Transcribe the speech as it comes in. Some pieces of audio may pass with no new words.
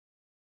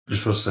You're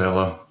supposed to say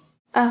hello.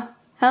 Oh,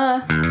 hello.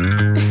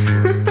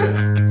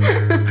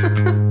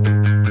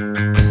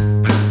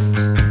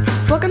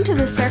 Welcome to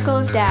the Circle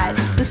of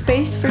Dads, the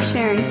space for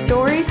sharing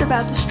stories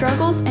about the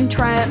struggles and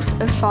triumphs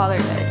of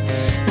fatherhood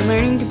and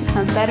learning to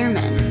become better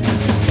men.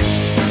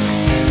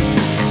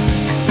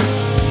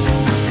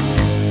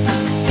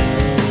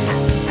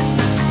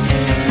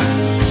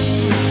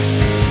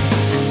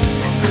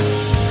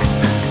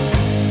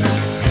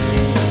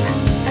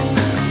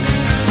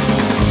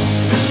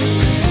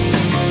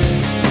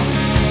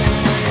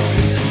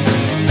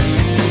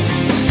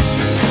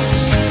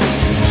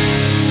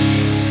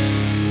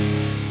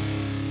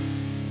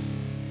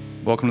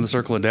 Welcome to the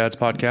Circle of Dads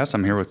podcast.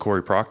 I'm here with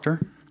Cory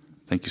Procter.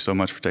 Thank you so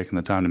much for taking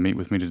the time to meet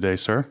with me today,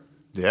 sir.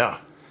 Yeah.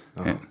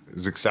 I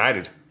was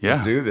excited. Yeah.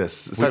 Let's do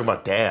this. Let's talk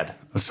about dad.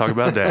 Let's talk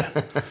about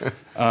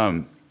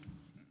dad.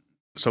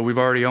 So we've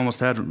already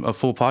almost had a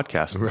full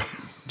podcast,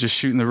 just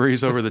shooting the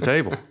breeze over the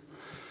table.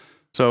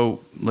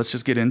 So let's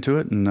just get into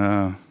it.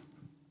 And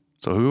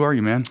so who are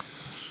you, man?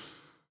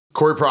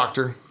 Cory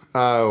Procter.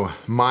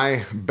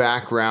 My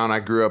background, I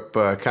grew up,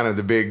 kind of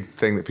the big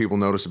thing that people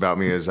notice about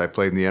me is I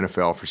played in the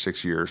NFL for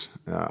 6 years.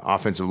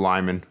 Offensive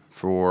lineman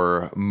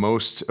for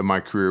most of my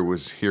career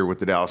was here with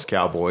the Dallas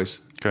Cowboys.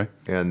 Okay.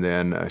 And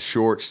then a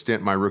short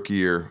stint my rookie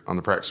year on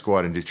the practice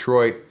squad in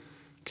Detroit.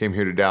 Came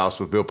here to Dallas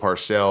with Bill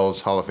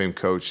Parcells, Hall of Fame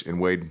coach,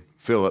 and Wade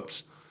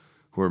Phillips,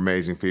 who are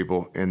amazing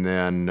people. And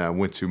then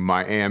went to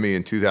Miami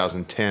in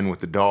 2010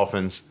 with the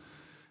Dolphins.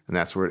 And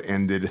that's where it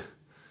ended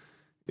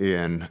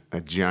in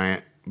a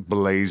giant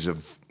blaze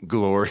of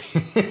glory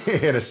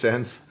in a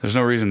sense. There's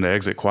no reason to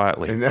exit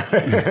quietly.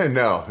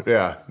 No,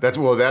 yeah. That's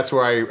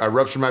where I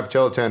ruptured my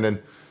patella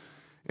tendon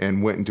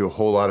and went into a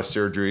whole lot of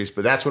surgeries.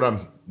 But that's what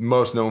I'm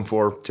most known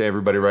for to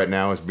everybody right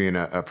now is being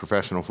a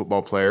professional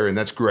football player. And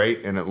that's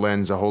great. And it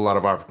lends a whole lot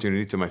of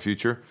opportunity to my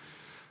future.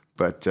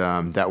 But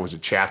that was a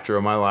chapter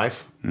of my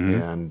life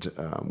and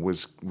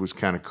was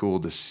kind of cool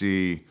to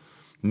see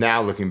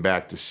now looking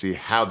back to see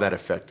how that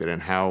affected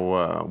and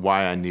how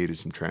why I needed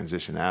some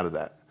transition out of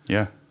that.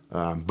 Yeah.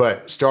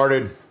 But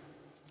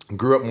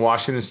grew up in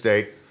Washington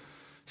State,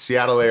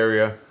 Seattle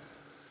area.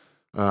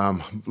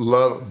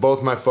 Love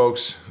both my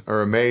folks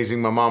are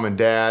amazing. My mom and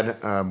dad,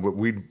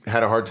 we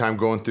had a hard time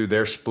going through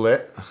their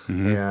split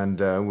and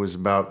was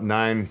about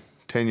 9-10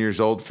 years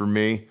old for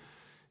me.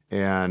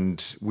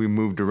 And we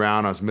moved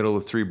around. I was middle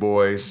of three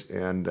boys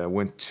and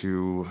went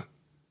to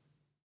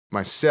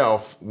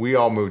myself. We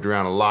all moved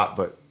around a lot,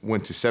 but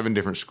went to 7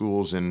 different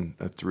schools in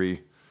a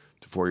 3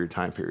 to 4 year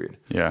time period.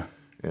 Yeah.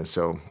 And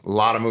so a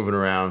lot of moving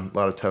around, a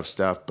lot of tough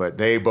stuff, but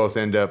they both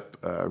end up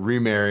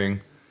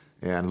remarrying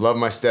and love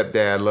my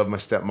stepdad, love my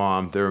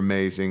stepmom. They're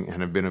amazing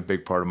and have been a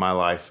big part of my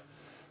life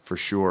for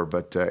sure.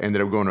 But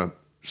ended up going to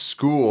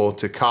school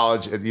to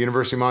college at the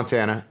University of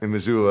Montana in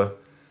Missoula.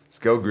 Let's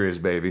go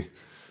Grizz, baby.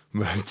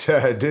 But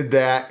did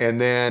that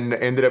and then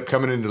ended up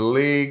coming into the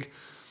league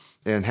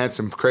and had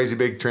some crazy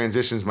big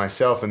transitions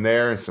myself in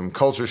there and some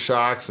culture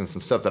shocks and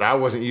some stuff that I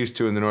wasn't used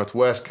to in the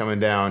Northwest coming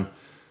down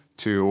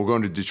we're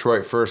going to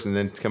Detroit first and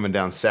then coming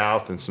down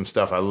south and some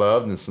stuff I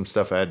loved and some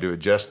stuff I had to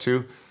adjust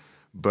to.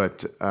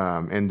 But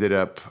ended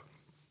up,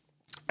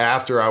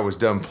 after I was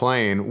done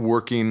playing,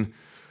 working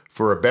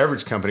for a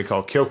beverage company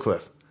called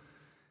Killcliff.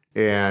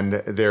 And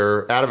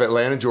they're out of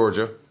Atlanta,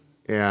 Georgia.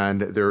 And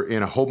they're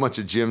in a whole bunch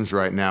of gyms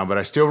right now. But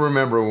I still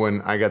remember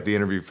when I got the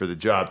interview for the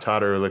job,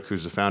 Todd Ehrlich,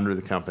 who's the founder of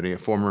the company, a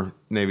former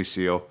Navy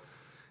SEAL,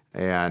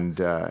 and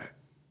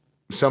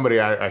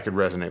somebody I could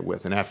resonate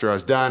with. And after I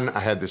was done, I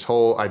had this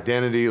whole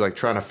identity, like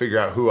trying to figure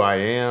out who I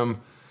am,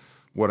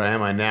 what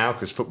am I now,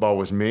 because football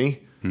was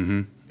me.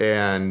 Mm-hmm.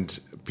 And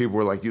people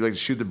were like, you like to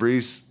shoot the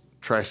breeze?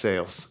 Try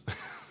sales.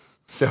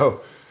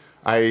 So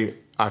I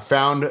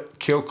found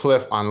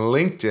Killcliff on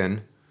LinkedIn,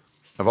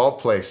 of all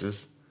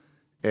places,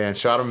 and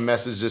shot them a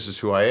message. This is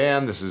who I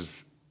am.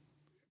 I've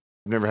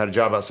never had a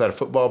job outside of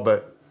football,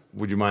 but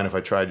would you mind if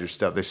I tried your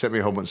stuff? They sent me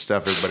a whole bunch of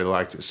stuff. Everybody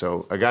liked it.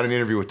 So I got an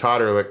interview with Todd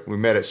Ehrlich. We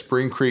met at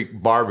Spring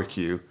Creek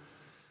Barbecue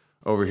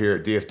over here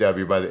at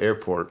DFW by the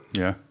airport.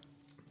 Yeah.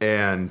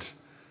 And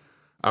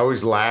I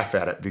always laugh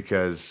at it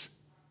because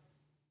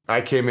I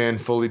came in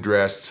fully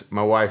dressed.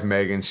 My wife,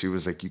 Megan, she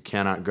was like, you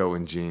cannot go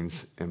in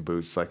jeans and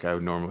boots like I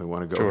would normally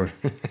want to go.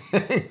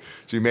 Sure.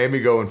 She made me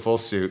go in full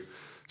suit.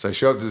 So I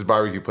showed up to this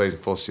barbecue place in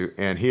full suit.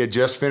 And he had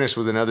just finished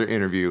with another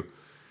interview.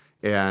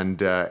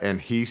 And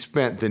he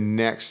spent the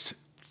next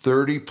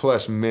 30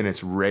 plus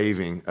minutes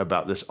raving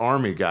about this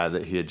Army guy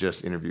that he had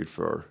just interviewed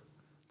for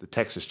the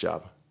Texas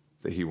job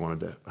that he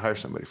wanted to hire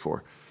somebody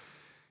for.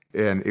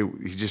 And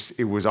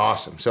it was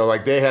awesome. So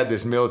like they had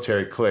this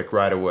military clique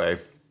right away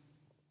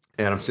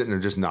and I'm sitting there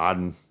just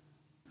nodding.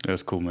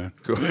 That's cool, man.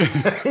 Cool.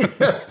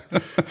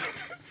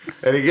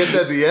 And he gets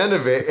at the end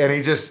of it and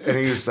he just kind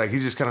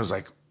of was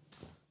like,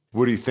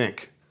 what do you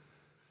think?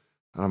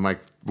 I'm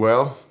like,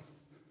 well,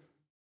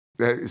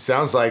 it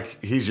sounds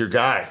like he's your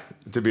guy,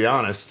 to be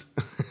honest.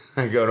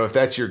 I go, no, if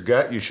that's your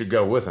gut, you should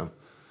go with him.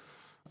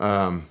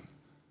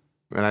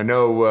 And I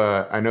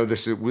know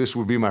this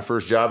would be my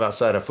first job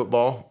outside of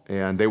football,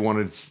 and they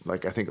wanted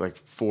like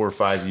 4 or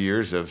 5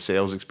 years of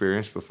sales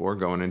experience before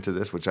going into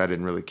this, which I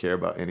didn't really care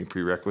about any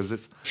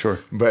prerequisites. Sure.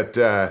 But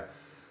I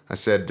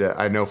said,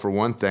 I know for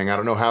one thing, I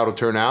don't know how it'll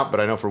turn out, but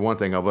I know for one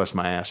thing, I'll bust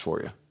my ass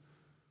for you.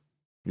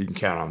 You can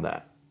count on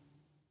that.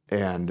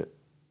 And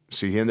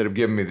so he ended up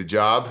giving me the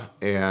job,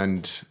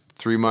 and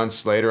 3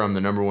 months later, I'm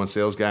the number one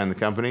sales guy in the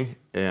company,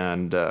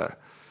 and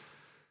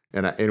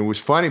it was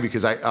funny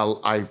because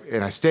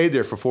I stayed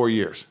there for 4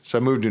 years. So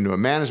I moved into a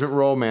management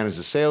role, managed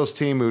the sales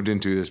team, moved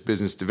into this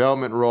business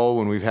development role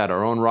when we've had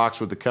our own rocks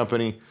with the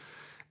company,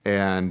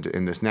 and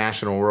in this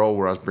national role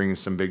where I was bringing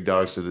some big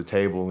dogs to the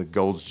table, like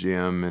Gold's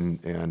Gym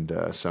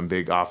and some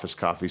big office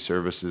coffee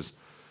services,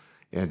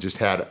 and just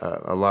had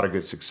a lot of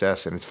good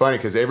success. And it's funny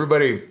because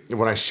everybody,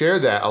 when I share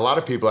that, a lot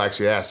of people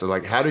actually ask, they're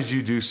like, how did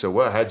you do so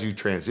well? How did you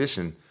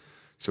transition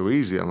so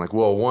easy? I'm like,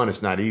 well, one,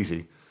 it's not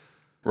easy.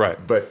 Right.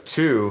 But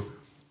two,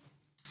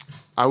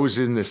 I was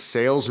in this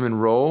salesman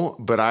role,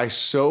 but I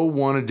so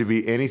wanted to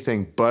be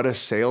anything but a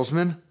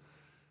salesman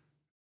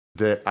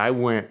that I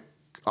went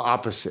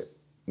opposite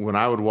when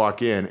I would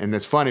walk in. And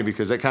it's funny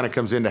because that kind of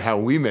comes into how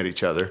we met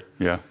each other.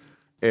 Yeah.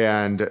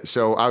 And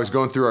so I was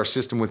going through our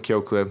system with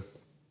KillClip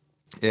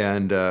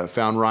and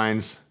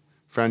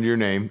found your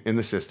name in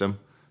the system.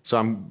 So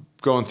I'm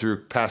going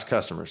through past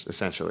customers,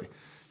 essentially,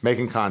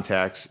 making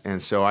contacts.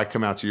 And so I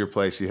come out to your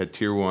place. You had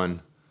tier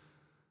 1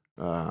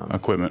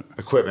 equipment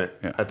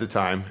at the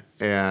time.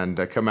 And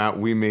I come out,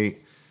 we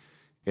meet.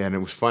 And it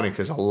was funny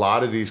because a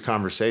lot of these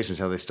conversations,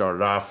 how they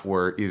started off,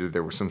 were either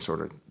there was some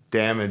sort of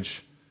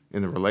damage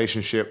in the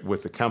relationship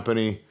with the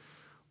company,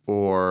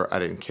 or I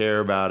didn't care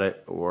about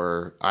it,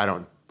 or I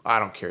don't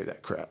carry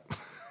that crap.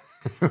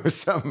 It was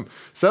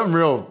something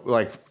real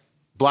like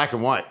black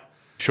and white.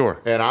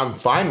 Sure. And I'm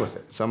fine with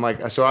it. So I'm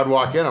like, so I'd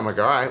walk in, I'm like,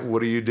 all right,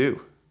 what do you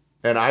do?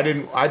 And I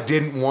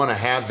didn't want to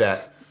have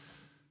that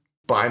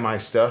buy my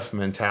stuff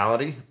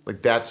mentality.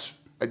 Like that's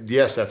a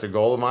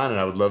goal of mine and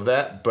I would love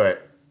that,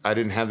 but I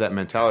didn't have that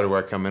mentality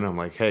where I come in, I'm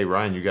like, hey,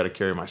 Ryan, you got to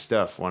carry my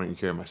stuff. Why don't you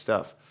carry my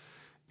stuff?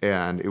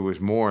 And it was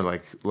more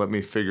like, let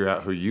me figure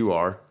out who you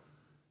are.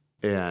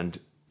 And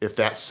if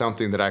that's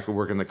something that I could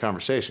work in the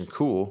conversation,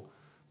 cool.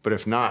 But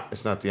if not,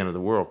 it's not the end of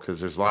the world because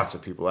there's lots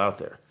of people out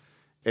there.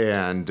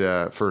 And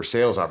for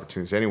sales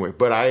opportunities anyway.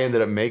 But I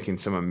ended up making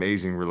some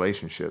amazing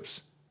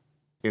relationships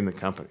in the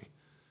company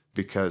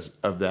because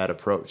of that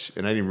approach.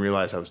 And I didn't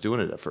realize I was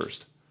doing it at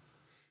first.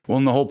 Well,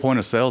 and the whole point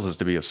of sales is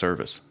to be of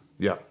service.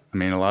 Yeah. I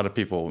mean, a lot of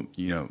people,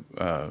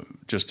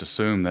 just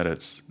assume that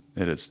it's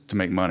to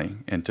make money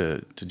and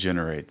to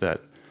generate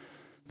that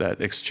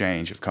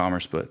exchange of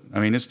commerce. But I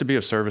mean, it's to be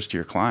of service to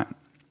your client.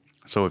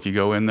 So if you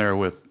go in there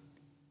with,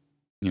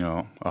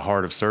 a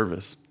heart of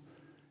service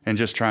and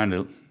just trying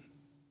to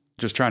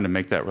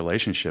make that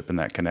relationship and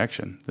that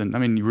connection, then, I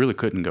mean, you really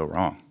couldn't go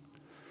wrong.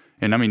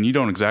 And I mean, you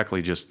don't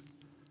exactly just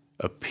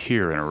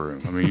appear in a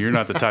room. I mean, you're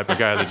not the type of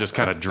guy that just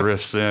kind of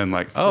drifts in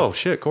like, oh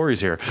shit,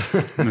 Cory's here.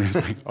 I mean, it's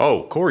like,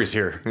 oh, Cory's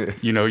here.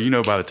 You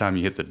know by the time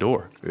you hit the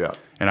door. Yeah.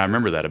 And I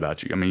remember that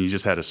about you. I mean, you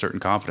just had a certain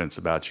confidence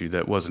about you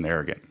that wasn't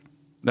arrogant.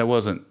 That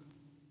wasn't,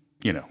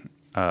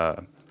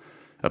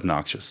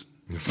 obnoxious.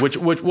 Which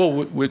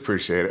we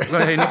appreciate it.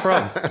 Hey, no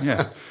problem.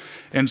 Yeah.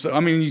 And so,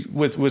 I mean,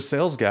 with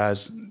sales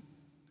guys,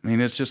 I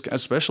mean, it's just,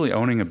 especially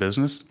owning a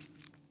business.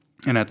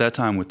 And at that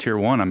time with tier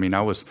 1, I mean,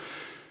 I was,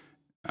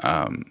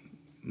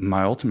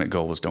 my ultimate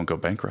goal was don't go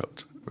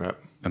bankrupt. Right.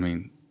 I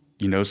mean,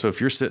 so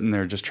if you're sitting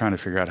there just trying to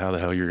figure out how the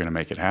hell you're going to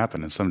make it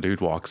happen, and some dude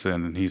walks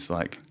in and he's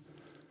like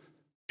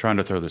trying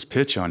to throw this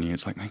pitch on you,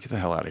 it's like, man, get the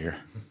hell out of here.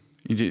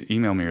 You just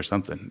email me or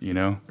something,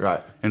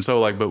 Right. And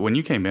so but when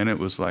you came in, it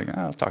was like,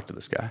 I'll talk to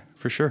this guy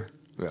for sure.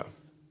 Yeah.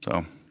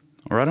 So,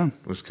 right on.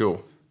 It was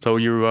cool. So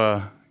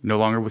you're no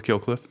longer with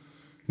KillClip?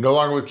 No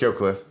longer with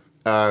KillClip.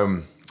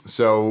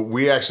 So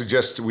we actually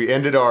we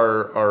ended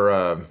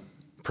our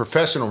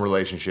professional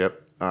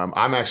relationship.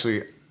 I'm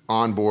actually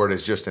on board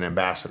as just an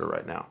ambassador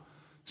right now.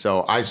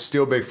 So I'm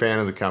still a big fan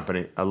of the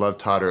company. I love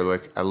Todd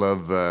Ehrlich. I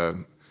love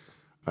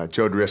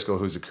Joe Driscoll,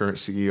 who's the current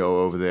CEO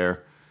over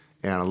there.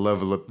 And I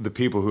love the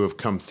people who have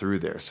come through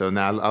there. So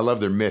now I love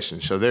their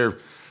mission. So they're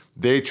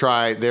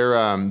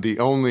the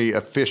only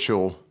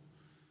official,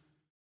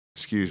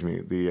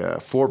 the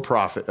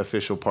for-profit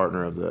official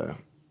partner of the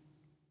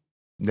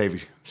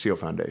Navy SEAL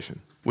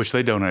Foundation. Which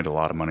they donate a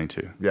lot of money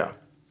to. Yeah.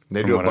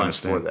 They do a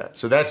bunch for that.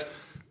 So that's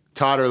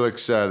Todd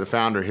Ehrlich's, the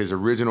founder, his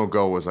original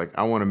goal was like,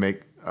 I want to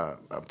make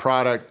a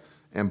product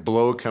and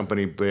blow a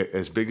company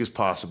as big as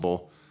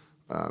possible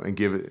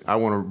and I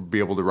want to be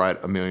able to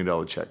write $1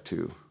 million check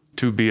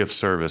to be of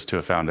service to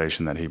a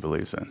foundation that he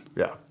believes in.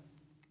 Yeah.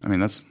 I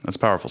mean, that's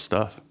powerful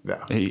stuff.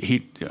 Yeah.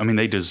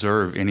 They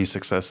deserve any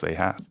success they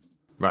have.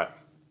 Right.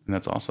 And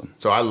that's awesome.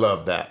 So I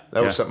love that.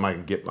 That was something I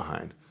could get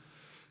behind.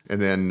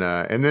 And then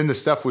the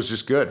stuff was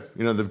just good.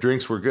 The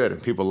drinks were good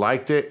and people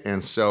liked it.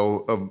 And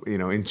so,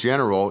 in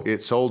general,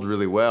 it sold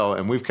really well.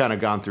 And we've kind of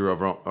gone through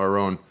our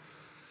own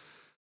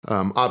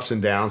ups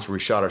and downs where we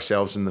shot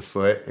ourselves in the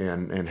foot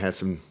and had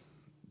some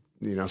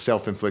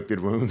self-inflicted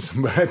wounds,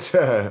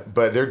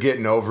 but they're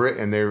getting over it,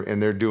 and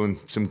they're doing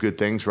some good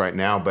things right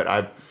now. But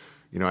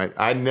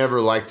I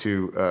never like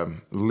to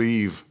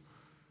leave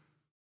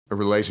a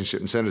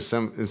relationship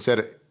instead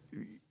of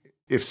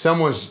if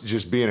someone's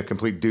just being a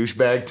complete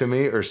douchebag to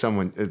me, or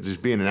someone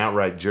just being an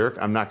outright jerk,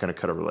 I'm not going to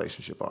cut a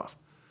relationship off.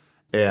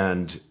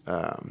 And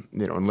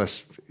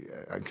unless,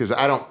 because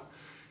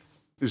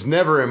there's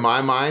never in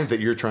my mind that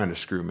you're trying to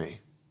screw me.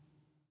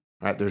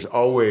 Right? There's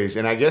always,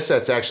 and I guess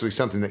that's actually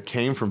something that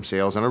came from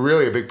sales, and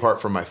a big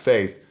part from my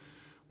faith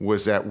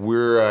was that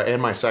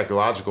and my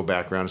psychological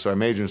background. So I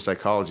majored in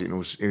psychology, and it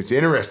was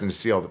interesting to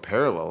see all the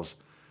parallels.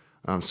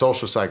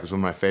 Social psych was one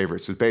of my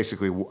favorites. It's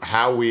basically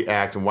how we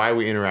act and why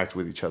we interact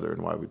with each other,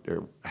 and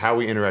how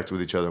we interact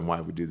with each other and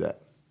why we do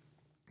that.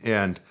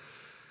 And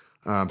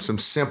some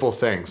simple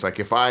things, like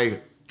if I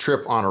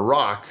trip on a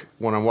rock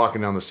when I'm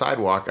walking down the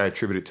sidewalk, I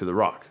attribute it to the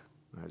rock.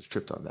 I just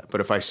tripped on that.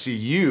 But if I see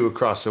you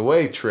across the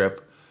way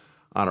trip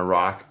on a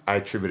rock, I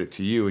attribute it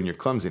to you and your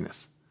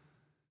clumsiness.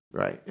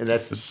 Right. And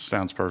this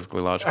sounds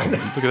perfectly logical. Look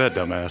at that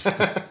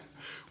dumbass.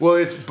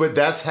 Well, but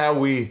that's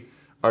how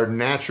our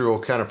natural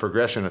kind of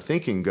progression of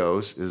thinking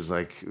goes, is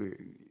like,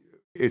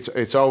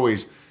 it's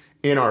always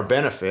in our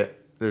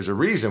benefit. There's a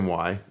reason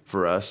why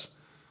for us.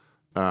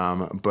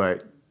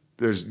 But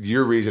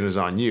your reason is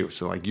on you.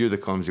 So like, you're the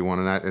clumsy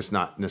one, and it's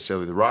not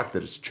necessarily the rock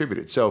that it's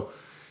attributed. So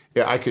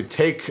yeah, I could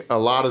take a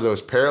lot of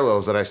those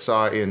parallels that I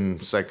saw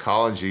in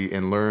psychology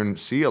and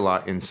see a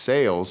lot in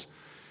sales,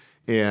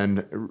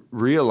 and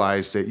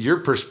realize that your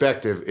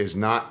perspective is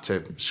not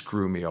to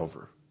screw me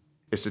over.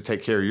 It's to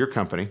take care of your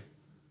company,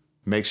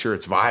 make sure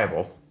it's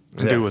viable,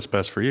 and do what's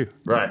best for you.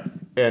 Right.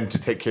 And to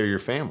take care of your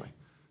family.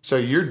 So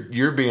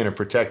you're being a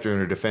protector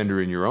and a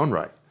defender in your own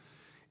right.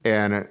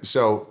 And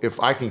so if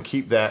I can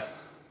keep that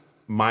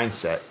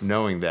mindset,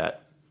 knowing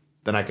that,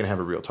 then I can have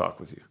a real talk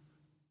with you.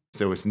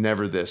 So it's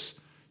never this,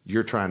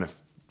 you're trying to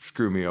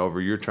screw me over,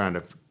 you're trying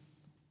to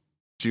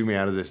Jew me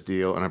out of this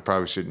deal, and I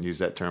probably shouldn't use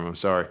that term, I'm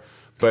sorry.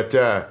 But,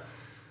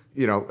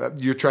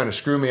 you're trying to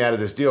screw me out of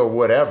this deal, or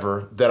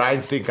whatever, that I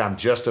think I'm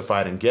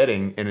justified in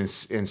getting, and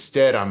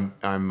instead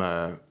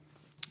I'm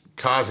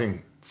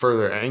causing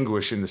further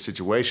anguish in the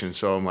situation.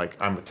 So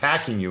I'm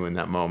attacking you in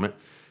that moment.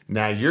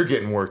 Now you're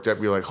getting worked up.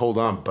 You're like, hold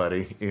on,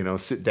 buddy,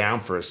 sit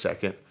down for a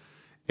second.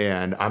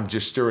 And I'm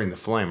just stirring the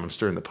flame. I'm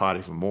stirring the pot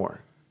even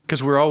more.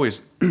 Because we're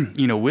always,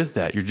 with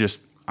that,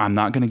 I'm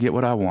not going to get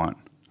what I want.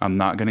 I'm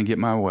not going to get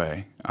my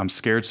way. I'm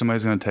scared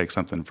somebody's going to take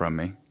something from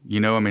me.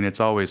 It's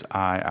always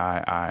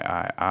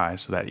I.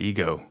 So that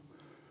ego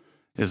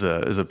is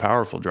a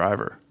powerful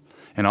driver.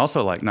 And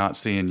also like not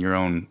seeing your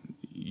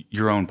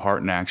own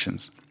part in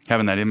actions,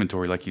 having that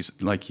inventory, like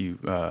you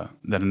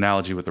that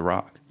analogy with the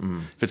rock.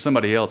 Mm-hmm. If it's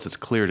somebody else, it's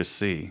clear to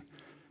see.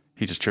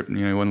 He just tripped,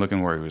 he wasn't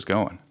looking where he was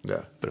going.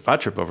 Yeah. But if I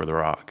trip over the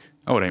rock,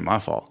 it ain't my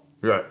fault.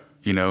 Right.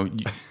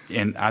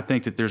 And I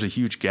think that there's a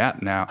huge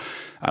gap now.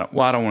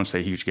 I don't want to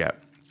say huge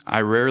gap.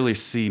 I rarely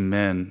see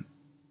men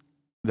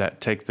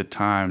that take the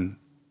time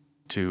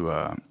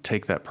to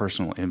take that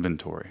personal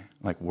inventory.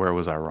 Like, where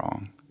was I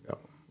wrong? Yep.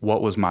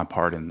 What was my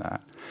part in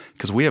that?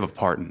 Because we have a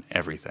part in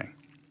everything.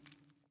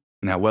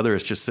 Now, whether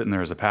it's just sitting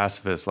there as a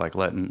pacifist, like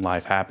letting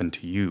life happen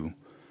to you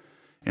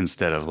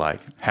instead of like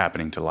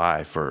happening to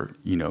life, or,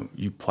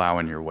 you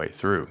plowing your way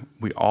through,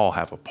 we all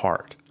have a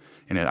part.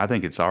 And I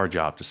think it's our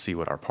job to see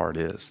what our part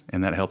is.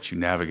 And that helps you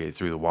navigate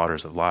through the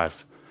waters of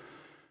life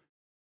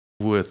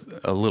with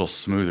a little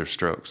smoother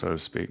stroke, so to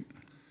speak.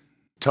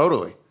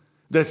 Totally.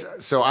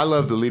 So I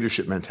love the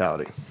leadership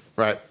mentality,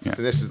 right? Yeah.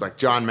 And this is like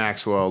John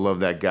Maxwell. I love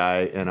that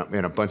guy, and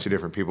a bunch of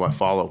different people I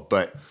follow.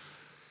 But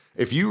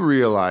if you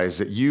realize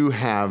that you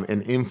have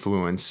an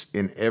influence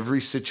in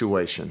every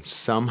situation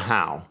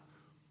somehow,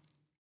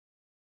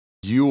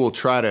 you will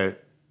try to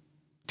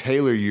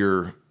tailor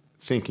your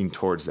thinking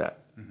towards that.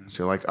 Mm-hmm.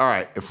 So you're like, all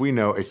right,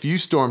 if you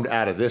stormed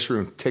out of this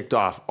room, ticked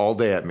off all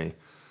day at me,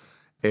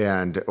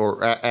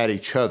 or at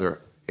each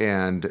other,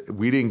 and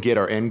we didn't get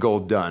our end goal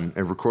done,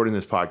 and recording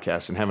this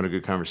podcast and having a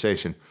good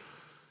conversation,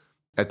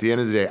 at the end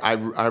of the day, I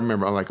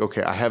remember, I'm like,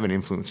 okay, I have an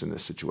influence in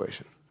this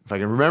situation. If I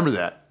can remember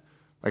that,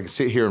 I can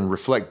sit here and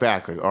reflect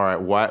back, like, all right,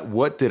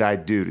 what did I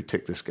do to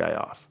tick this guy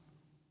off?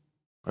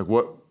 Like,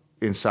 what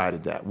inside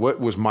of that? What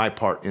was my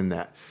part in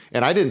that?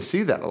 And I didn't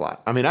see that a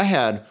lot. I mean,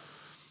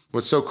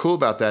 what's so cool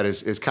about that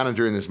is kind of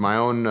during this, my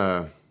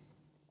own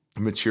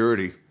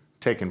maturity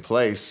taking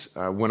place.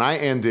 When I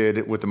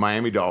ended with the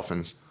Miami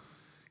Dolphins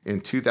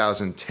in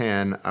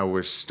 2010, I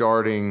was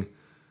starting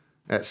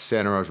at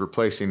center. I was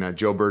replacing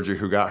Joe Berger,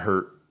 who got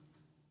hurt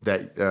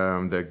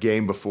the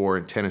game before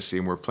in Tennessee,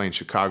 and we're playing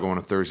Chicago on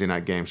a Thursday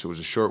night game, so it was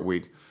a short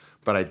week.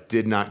 But I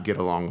did not get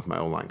along with my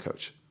O-line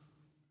coach.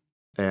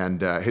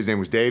 And his name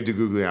was Dave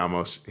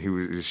DeGuglielmo. He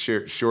was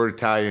a short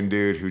Italian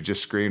dude who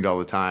just screamed all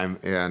the time.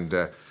 And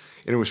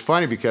it was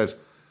funny because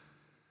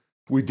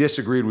we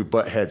disagreed, we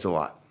butt heads a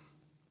lot.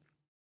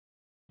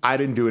 I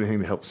didn't do anything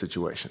to help the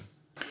situation.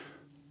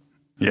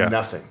 Yeah.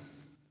 Nothing.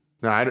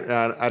 No,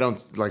 I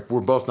don't, like, we're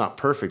both not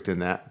perfect in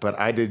that, but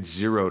I did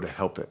zero to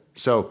help it.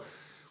 So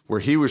where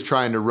he was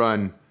trying to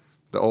run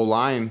the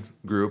O-line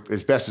group,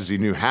 as best as he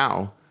knew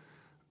how,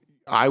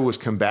 I was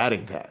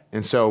combating that.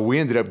 And so we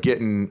ended up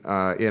getting,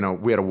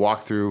 we had a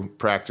walkthrough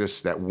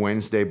practice that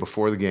Wednesday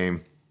before the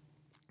game.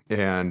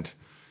 And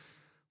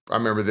I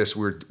remember this,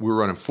 we were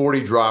running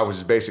 40 draw, which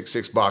is basic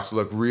 6-box,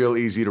 look real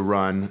easy to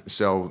run.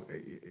 So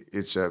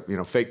it's a,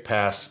 fake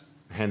pass,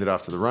 hand it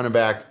off to the running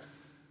back.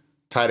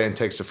 Tight end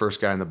takes the first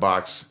guy in the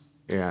box,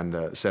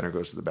 and center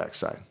goes to the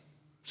backside.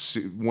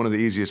 One of the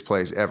easiest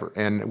plays ever.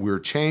 And we were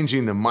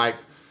changing the mic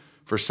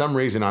for some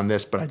reason on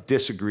this, but I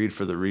disagreed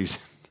for the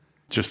reason.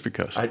 Just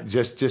because. I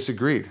just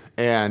disagreed.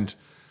 And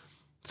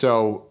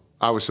so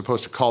I was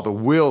supposed to call the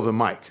will the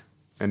mic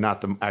and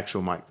not the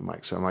actual mic the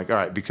mic. So I'm like, all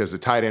right, because the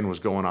tight end was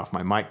going off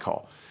my mic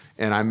call.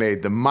 And I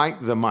made the mic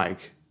the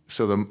mic.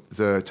 So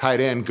the tight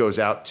end goes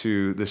out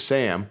to the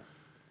Sam,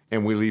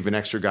 and we leave an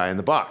extra guy in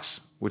the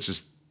box, which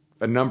is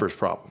a numbers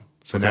problem.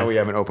 So now we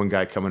have an open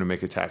guy coming to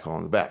make a tackle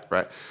on the back,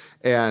 right?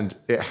 And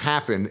it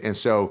happened. And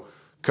so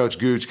Coach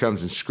Gooch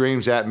comes and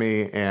screams at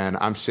me, and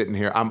I'm sitting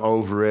here. I'm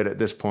over it at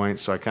this point,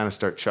 so I kind of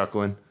start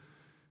chuckling,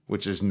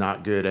 which is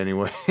not good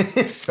anyway.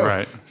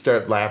 So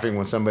start laughing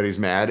when somebody's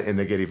mad, and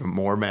they get even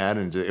more mad,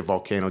 and a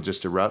volcano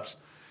just erupts.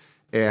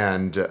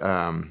 And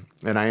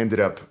I ended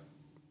up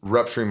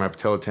rupturing my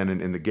patella tendon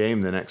in the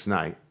game the next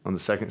night on the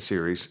second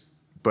series.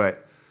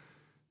 But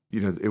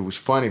it was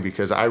funny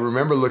because I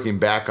remember looking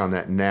back on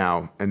that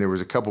now, and there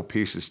was a couple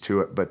pieces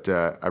to it. But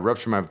I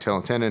ruptured my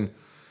patella tendon,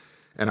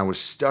 and I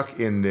was stuck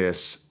in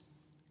this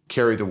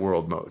carry the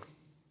world mode.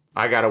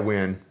 I got to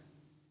win.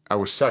 I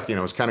was sucking.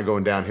 I was kind of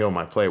going downhill.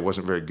 My play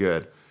wasn't very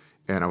good,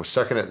 and I was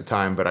sucking at the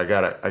time. But I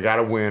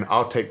gotta win.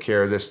 I'll take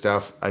care of this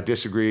stuff. I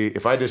disagree.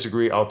 If I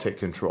disagree, I'll take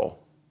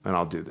control, and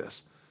I'll do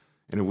this.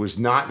 And it was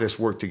not this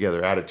work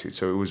together attitude.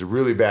 So it was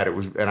really bad.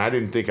 And I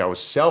didn't think I was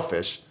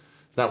selfish.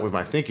 Not what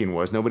my thinking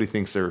was. Nobody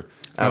thinks they're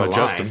out of line.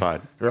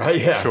 Justified.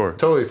 Right? Yeah. Sure.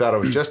 Totally thought I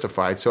was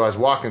justified. So I was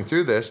walking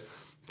through this,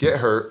 get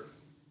hurt,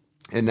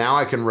 and now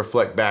I can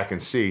reflect back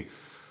and see,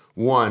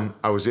 one,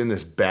 I was in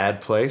this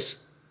bad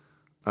place,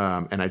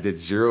 and I did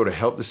zero to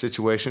help the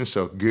situation.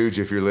 So Googe,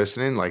 if you're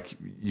listening, like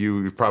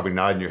you're probably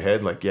nodding your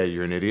head like, yeah,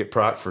 you're an idiot,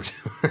 Proc,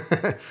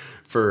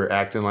 for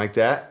acting like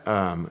that.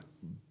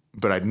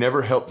 But I'd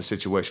never helped the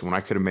situation when I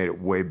could have made it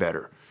way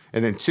better.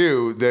 And then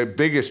two, the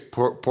biggest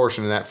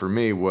portion of that for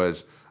me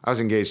was I was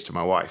engaged to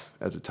my wife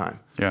at the time.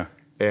 Yeah.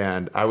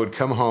 And I would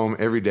come home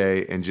every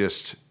day and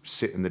just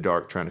sit in the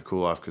dark trying to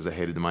cool off because I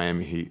hated the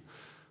Miami heat.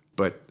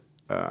 But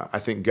I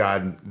think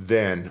God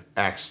then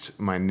axed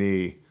my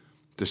knee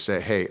to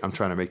say, hey, I'm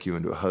trying to make you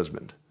into a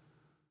husband.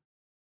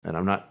 And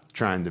I'm not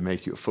trying to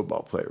make you a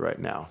football player right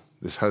now.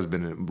 This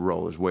husband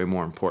role is way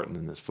more important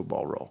than this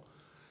football role.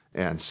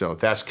 And so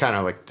that's kind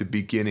of like the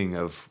beginning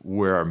of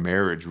where our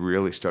marriage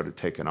really started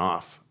taking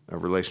off. Our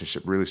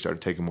relationship really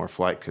started taking more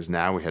flight because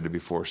now we had to be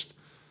forced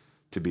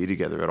to be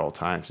together at all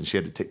times. And she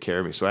had to take care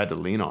of me. So I had to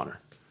lean on her.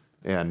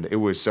 And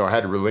so I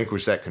had to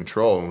relinquish that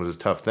control, and it was a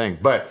tough thing.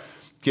 But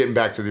getting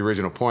back to the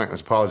original point, I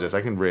apologize.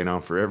 I can rain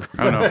on forever.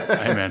 Oh, no.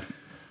 Amen.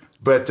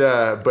 But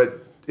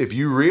if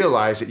you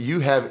realize that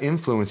you have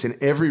influence in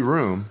every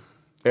room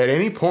at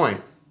any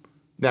point,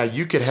 now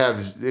you could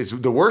have,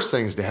 the worst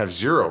thing is to have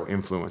zero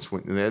influence.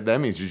 That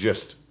means you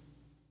just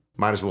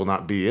might as well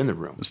not be in the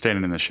room.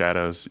 Standing in the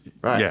shadows.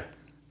 Right. Yeah.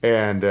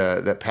 And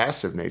that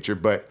passive nature.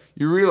 But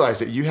you realize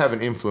that you have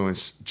an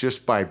influence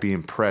just by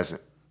being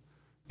present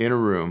in a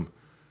room.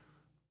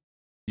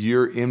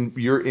 Your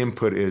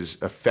input is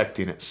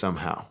affecting it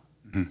somehow.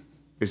 Mm-hmm.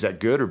 Is that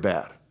good or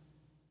bad?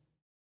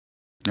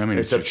 I mean,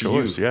 it's a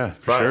choice. Yeah,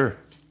 for sure.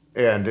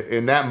 And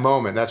in that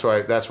moment, that's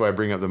why I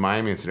bring up the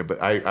Miami incident.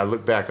 But I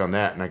look back on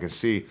that and I can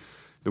see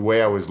the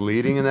way I was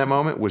leading in that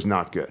moment was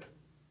not good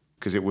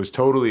because it was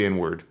totally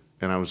inward.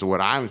 And I was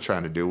what I'm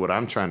trying to do, what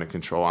I'm trying to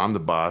control. I'm the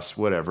boss,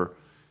 whatever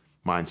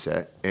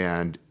mindset,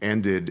 and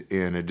ended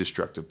in a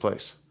destructive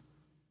place.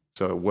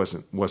 So it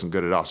wasn't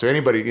good at all. So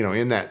anybody,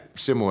 in that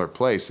similar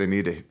place, they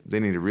need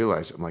to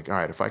realize, I'm like, all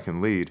right, if I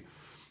can lead,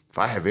 if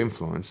I have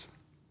influence,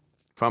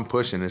 if I'm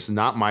pushing, it's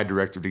not my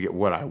directive to get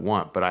what I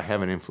want, but I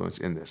have an influence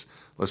in this.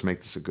 Let's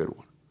make this a good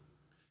one.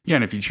 Yeah,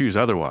 and if you choose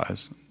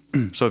otherwise,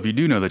 so if you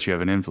do know that you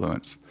have an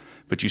influence,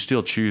 but you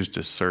still choose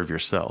to serve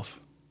yourself,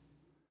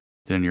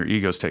 then your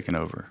ego's taking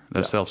over.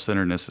 That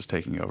self-centeredness is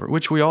taking over,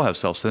 which we all have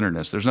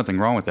self-centeredness. There's nothing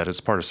wrong with that. It's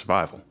part of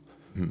survival.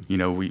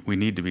 Mm-hmm. We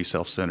need to be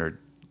self-centered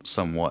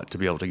somewhat to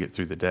be able to get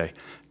through the day.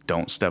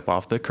 Don't step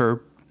off the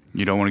curb.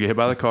 You don't want to get hit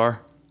by the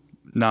car.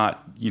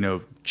 Not,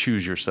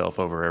 choose yourself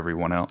over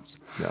everyone else.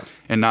 Yeah.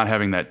 And not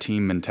having that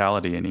team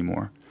mentality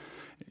anymore.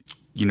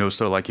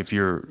 So like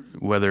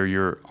whether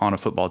you're on a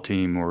football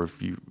team or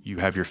if you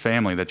have your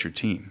family, that's your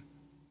team.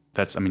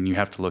 You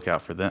have to look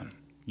out for them.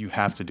 You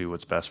have to do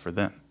what's best for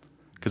them.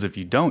 Because if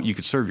you don't, you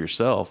could serve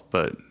yourself,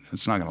 but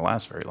it's not going to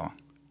last very long.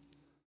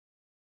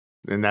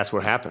 And that's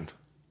what happened.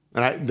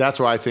 And that's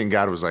why I think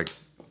God was like,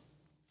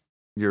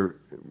 you're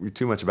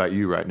too much about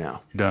you right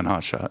now. You're done,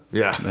 hot shot.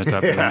 Yeah. That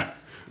type of thing.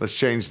 Let's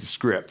change the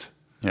script.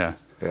 Yeah.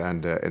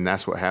 And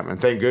that's what happened.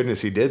 And thank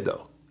goodness he did,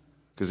 though,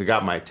 because it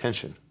got my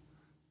attention.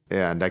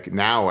 And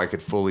now I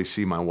could fully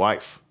see my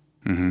wife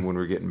when we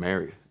were getting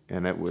married.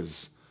 And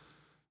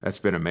that's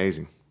been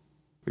amazing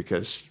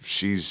because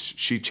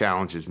she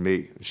challenges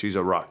me. She's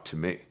a rock to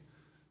me.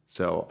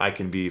 So I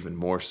can be even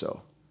more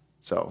so.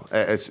 So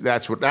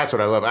that's what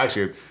I love.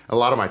 Actually, a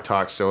lot of my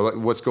talks. So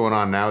what's going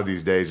on now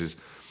these days is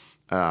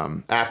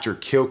after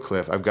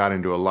Killcliff, I've got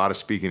into a lot of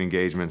speaking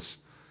engagements,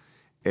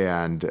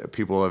 and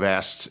people have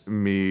asked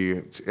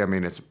me. I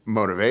mean, it's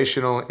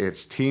motivational,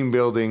 it's team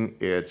building,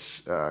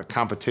 it's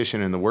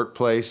competition in the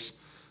workplace,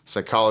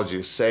 psychology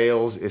of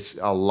sales. It's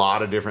a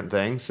lot of different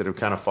things that have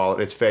kind of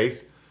followed. It's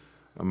faith.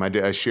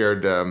 I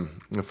shared a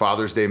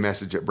Father's Day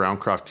message at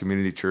Browncroft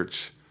Community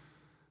Church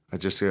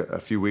just a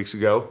few weeks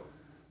ago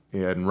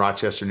in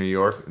Rochester, New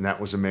York, and that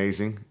was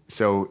amazing.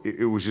 So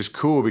it was just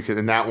cool because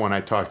in that one I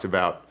talked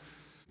about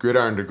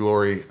gridiron to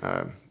glory,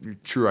 your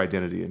true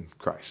identity in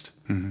Christ.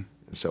 Mm-hmm.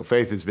 And so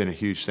faith has been a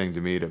huge thing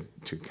to me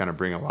to kind of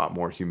bring a lot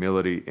more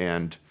humility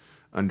and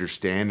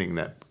understanding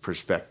that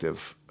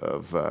perspective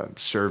of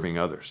serving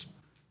others.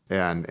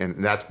 And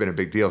that's been a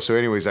big deal. So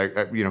anyways, I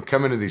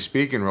come into these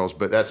speaking roles,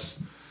 but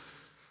that's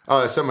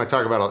something I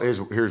talk about.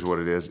 Here's what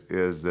it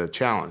is the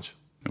challenge.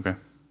 Okay.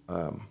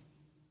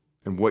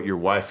 And what your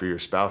wife or your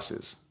spouse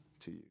is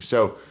to you.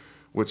 So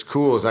what's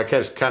cool is I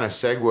kind of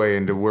segue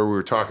into where we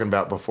were talking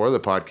about before the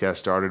podcast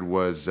started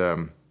was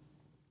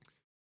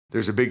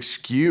there's a big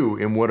skew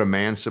in what a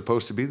man's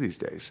supposed to be these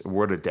days,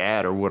 what a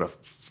dad or what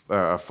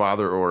a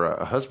father or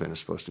a husband is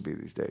supposed to be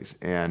these days.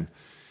 And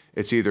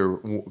it's either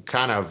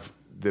kind of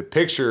the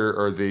picture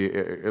or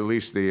at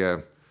least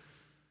the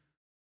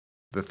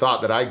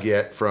thought that I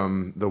get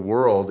from the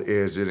world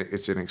is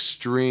it's an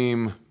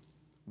extreme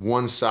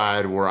one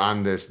side where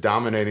I'm this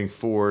dominating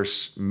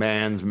force,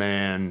 man's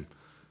man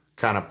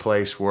kind of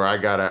place where I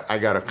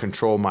gotta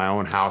control my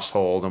own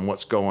household and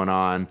what's going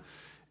on,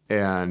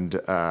 and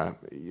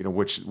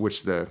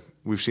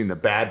we've seen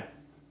the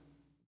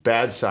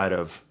bad side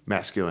of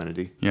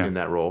masculinity in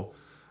that role,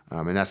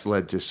 and that's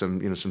led to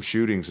some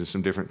shootings and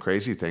some different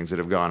crazy things that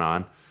have gone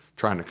on,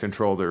 trying to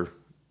control their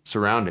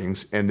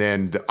surroundings, and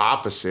then the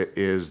opposite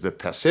is the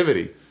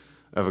passivity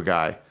of a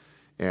guy,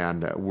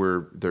 and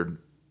they're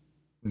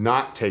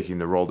not taking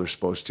the role they're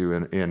supposed to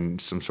in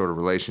some sort of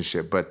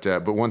relationship. But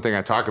one thing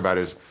I talk about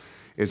is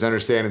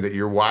understanding that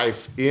your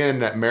wife, in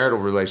that marital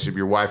relationship,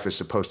 your wife is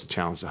supposed to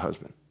challenge the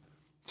husband.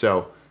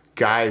 So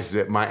guys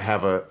that might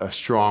have a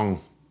strong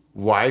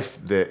wife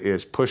that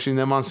is pushing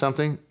them on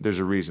something, there's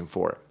a reason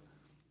for it.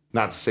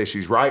 Not to say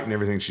she's right in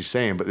everything she's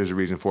saying, but there's a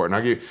reason for it. And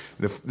I'll give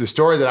you the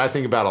story that I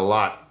think about a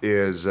lot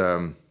is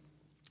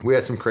we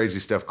had some crazy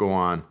stuff go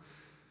on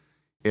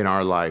in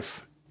our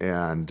life.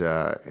 And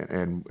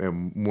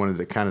one of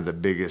the kind of the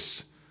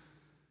biggest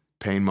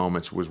pain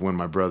moments was when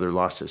my brother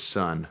lost his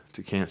son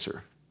to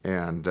cancer,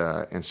 and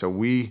so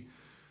we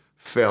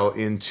fell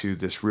into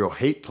this real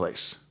hate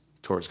place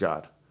towards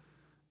God,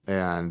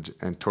 and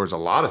towards a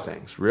lot of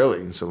things really.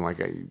 And so I'm like,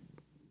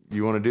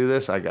 you want to do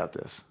this? I got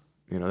this.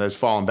 That's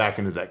falling back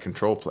into that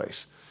control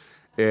place,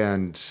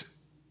 and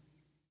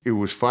it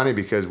was funny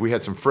because we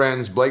had some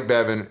friends, Blake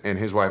Bevan and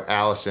his wife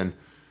Allison,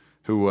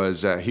 who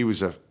was he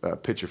was a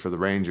pitcher for the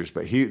Rangers,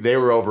 but they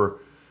were over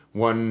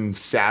one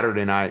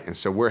Saturday night, and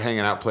so we're hanging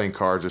out playing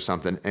cards or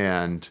something,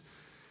 and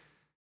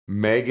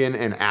Megan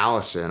and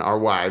Allison, our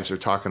wives, are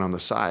talking on the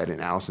side,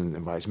 and Allison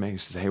invites Megan,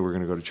 says, "Hey, we're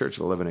going to go to church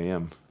at 11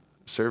 a.m.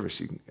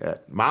 service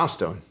at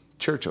Milestone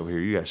Church over here.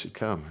 You guys should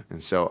come."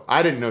 And so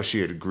I didn't know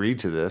she had agreed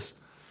to this,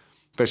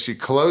 but she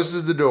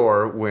closes the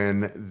door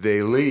when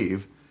they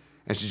leave,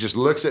 and she just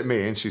looks at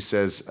me and she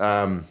says,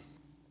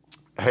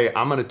 "Hey,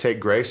 I'm going to take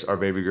Grace, our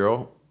baby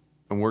girl,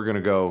 and we're going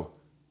to go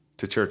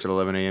to church at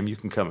 11 a.m. You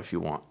can come if you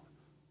want."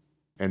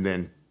 And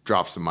then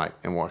drops the mic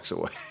and walks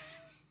away.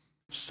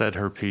 Said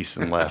her piece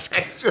and left.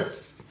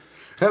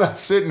 And I'm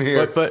sitting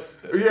here. But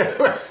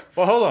yeah.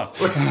 Well, hold on.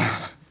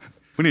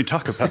 We need to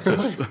talk about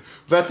this.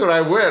 That's what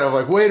I went. I'm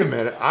like, wait a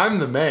minute. I'm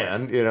the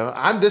man.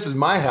 This is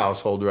my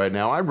household right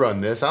now. I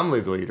run this. I'm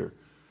the leader.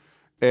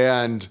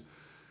 And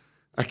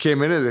I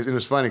came into this, and it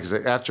was funny because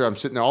after I'm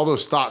sitting there, all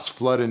those thoughts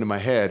flood into my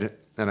head,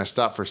 and I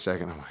stop for a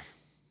second. I'm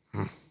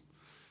like,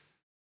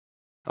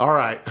 all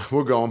right,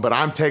 we're going, but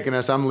I'm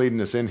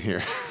leading us in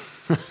here.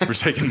 We're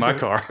taking my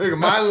car.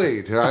 My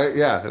lead, right?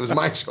 Yeah, it was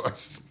my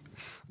choice.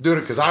 I'm doing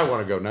it because I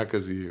want to go, not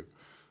because of you.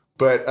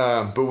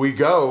 But we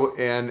go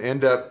and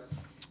end up,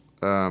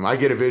 I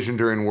get a vision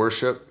during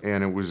worship,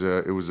 and it was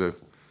a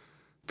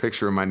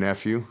picture of my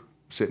nephew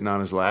sitting on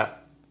his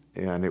lap,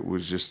 and it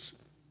was just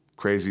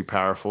crazy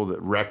powerful that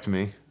wrecked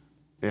me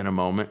in a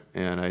moment.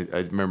 And I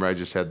remember I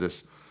just had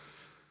this,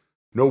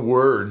 no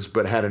words,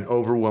 but had an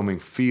overwhelming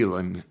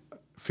feeling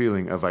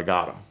of I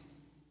got him.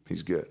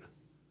 He's good.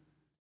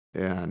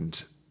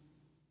 And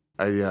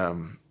I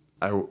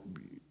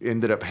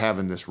ended up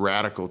having this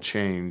radical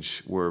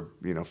change where,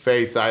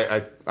 faith,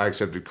 I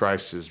accepted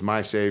Christ as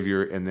my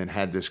Savior, and then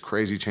had this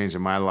crazy change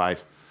in my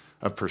life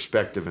of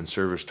perspective and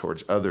service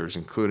towards others,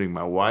 including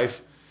my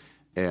wife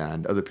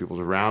and other people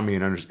around me,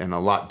 and a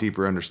lot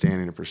deeper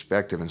understanding of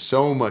perspective, and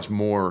so much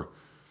more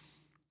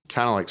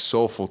kind of like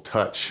soulful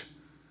touch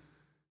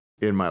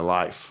in my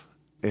life.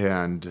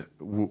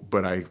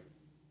 But I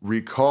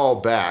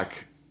recall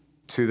back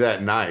to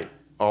that night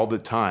all the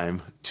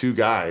time, 2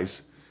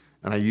 guys,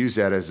 and I use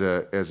that as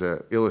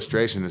a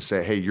illustration to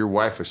say, hey, your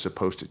wife is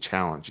supposed to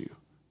challenge you.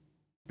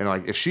 And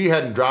like, if she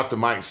hadn't dropped the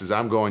mic and says,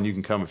 I'm going, you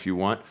can come if you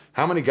want,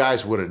 how many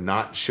guys would have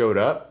not showed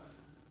up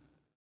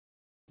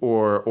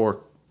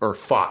or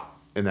fought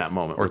in that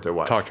moment with their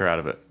wife? Talked her out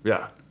of it.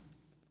 Yeah.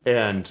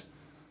 And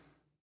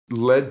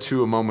led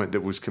to a moment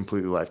that was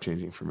completely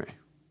life-changing for me.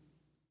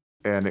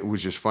 And it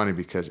was just funny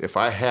because if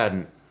I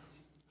hadn't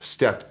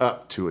stepped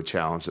up to a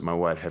challenge that my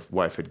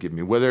wife had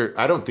given me,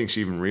 I don't think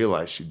she even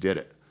realized she did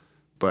it,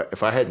 but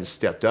if I hadn't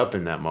stepped up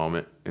in that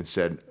moment and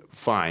said,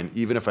 fine,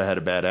 even if I had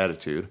a bad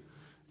attitude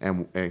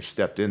and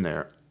stepped in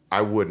there,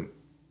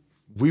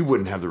 we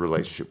wouldn't have the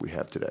relationship we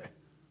have today.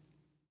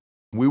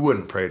 We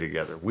wouldn't pray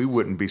together. We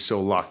wouldn't be so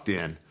locked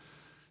in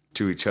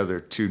to each other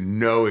to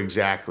know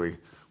exactly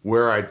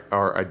where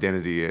our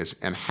identity is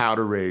and how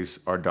to raise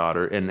our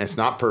daughter. And it's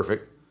not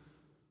perfect,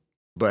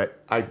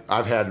 but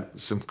I've had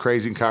some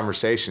crazy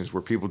conversations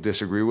where people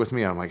disagree with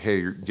me. I'm like,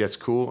 hey, that's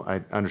cool.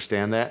 I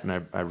understand that,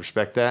 and I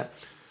respect that.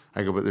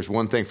 I go, but there's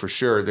one thing for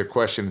sure. They're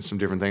questioning some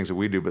different things that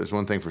we do, but there's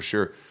one thing for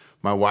sure.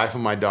 My wife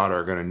and my daughter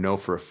are going to know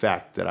for a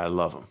fact that I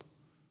love them.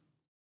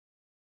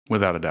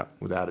 Without a doubt.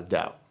 Without a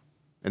doubt.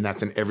 And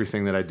that's in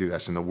everything that I do.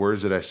 That's in the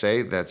words that I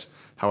say. That's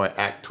how I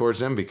act towards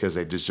them, because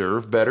they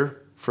deserve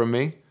better from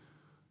me.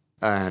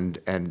 And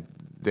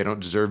they don't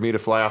deserve me to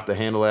fly off the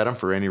handle at them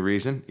for any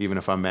reason, even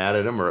if I'm mad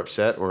at them or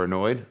upset or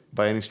annoyed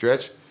by any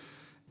stretch.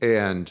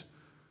 And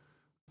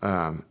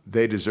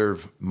they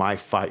deserve my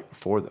fight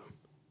for them.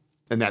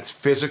 And that's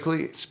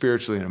physically,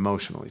 spiritually, and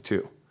emotionally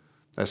too.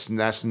 That's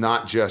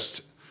not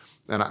just,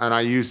 and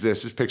I use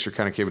this picture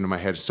kind of came into my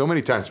head so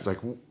many times, like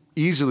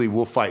easily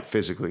we'll fight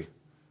physically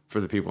for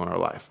the people in our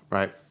life,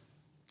 right?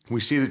 We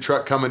see the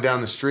truck coming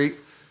down the street.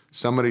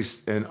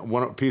 Somebody's in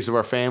one piece of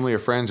our family or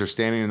friends are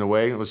standing in the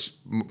way. Let's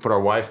put our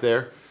wife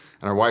there,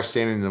 and our wife's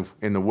standing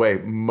in the way.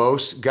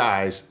 Most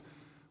guys,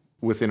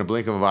 within a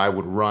blink of an eye,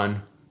 would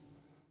run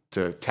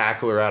to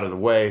tackle her out of the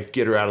way,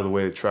 get her out of the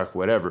way of the truck,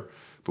 whatever.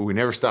 But we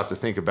never stop to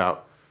think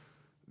about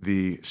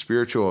the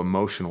spiritual,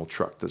 emotional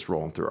truck that's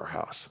rolling through our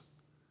house,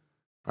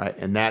 right?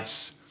 And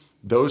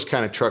those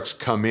kind of trucks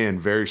come in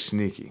very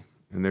sneaky,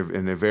 and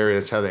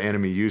that's how the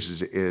enemy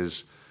uses it.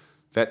 Is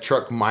that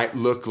truck might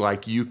look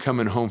like you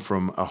coming home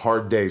from a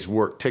hard day's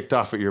work, ticked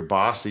off at your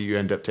boss, that you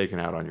end up taking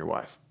out on your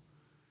wife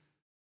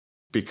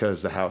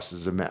because the house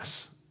is a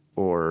mess,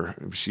 or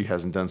she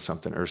hasn't done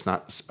something, or it's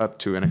not up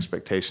to an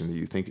expectation that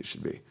you think it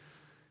should be,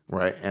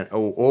 right? And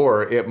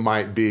or it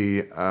might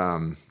be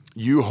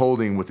you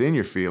holding within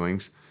your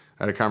feelings.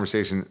 I had a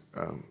conversation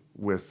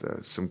with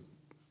some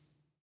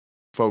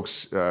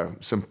folks,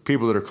 some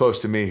people that are close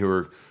to me who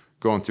are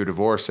going through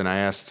divorce, and I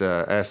asked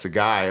the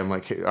guy, I'm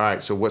like, hey, all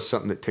right, so what's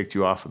something that ticked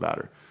you off about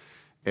her?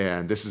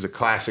 And this is a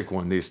classic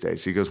one these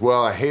days. He goes,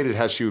 well, I hated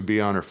how she would be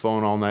on her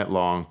phone all night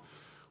long,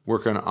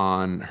 working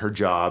on her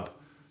job,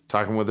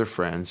 talking with her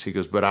friends. He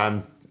goes, but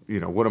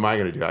what am I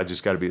going to do? I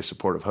just got to be a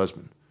supportive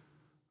husband.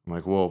 I'm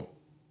like, well,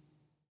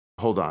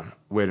 hold on,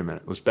 wait a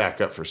minute. Let's back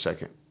up for a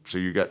second. So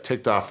you got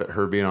ticked off at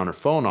her being on her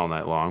phone all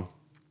night long,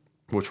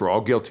 which we're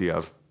all guilty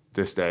of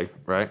this day,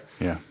 right?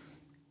 Yeah.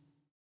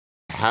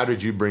 How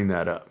did you bring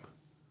that up?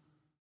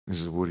 He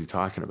says, what are you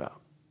talking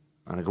about?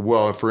 And I go,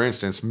 well, for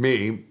instance,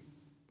 me,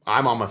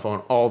 I'm on my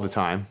phone all the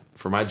time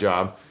for my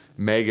job.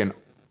 Megan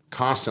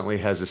constantly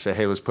has to say,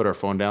 hey, let's put our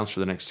phone down for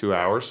the next 2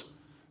 hours,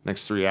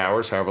 next 3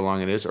 hours, however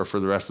long it is, or for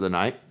the rest of the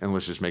night, and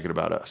let's just make it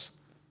about us.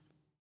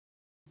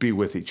 Be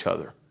with each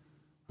other,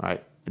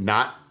 right?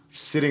 Not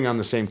sitting on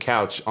the same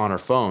couch on our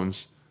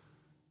phones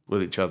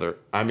with each other.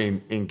 I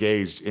mean,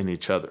 engaged in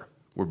each other.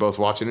 We're both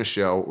watching a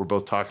show. We're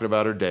both talking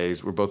about our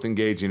days. We're both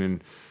engaging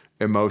in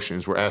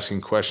emotions. We're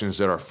asking questions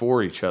that are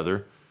for each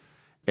other,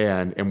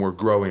 and we're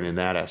growing in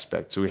that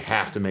aspect. So we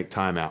have to make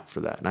time out for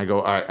that. And I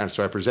go, all right. And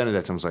so I presented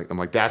that to him. I'm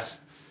like, that's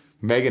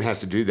Megan has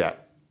to do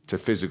that to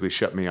physically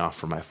shut me off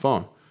from my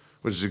phone,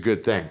 which is a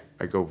good thing.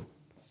 I go,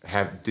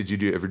 did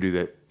you ever do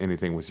that?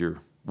 Anything with your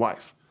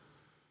wife?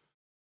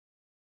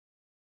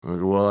 I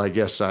go, well, I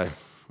guess I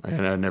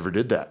never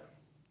did that.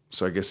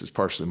 So I guess it's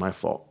partially my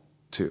fault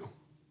too.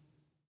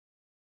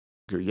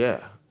 I go,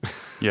 yeah.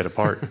 You had a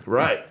part.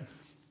 Right.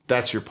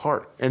 That's your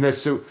part. And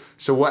that's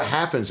so what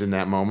happens in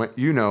that moment,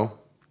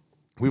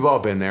 we've all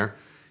been there,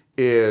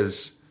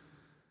 is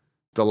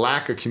the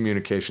lack of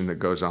communication that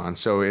goes on.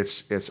 So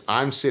it's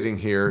I'm sitting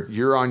here,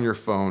 you're on your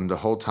phone the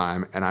whole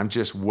time, and I'm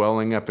just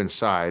welling up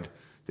inside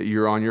that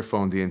you're on your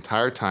phone the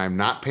entire time,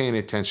 not paying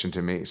attention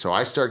to me. So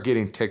I start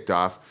getting ticked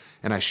off,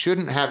 and I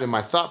shouldn't have, in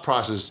my thought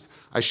process,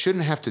 I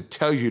shouldn't have to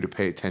tell you to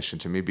pay attention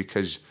to me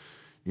because,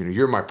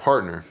 you're my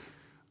partner.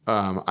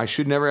 I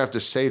should never have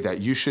to say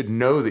that. You should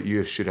know that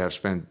you should have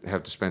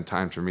to spend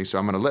time for me. So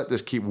I'm going to let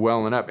this keep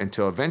welling up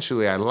until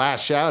eventually I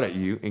lash out at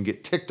you and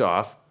get ticked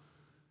off.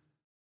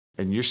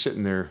 And you're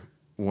sitting there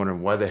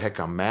wondering why the heck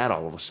I'm mad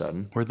all of a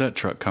sudden. Where'd that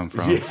truck come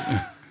from?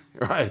 Yeah.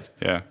 Right.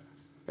 Yeah.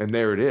 And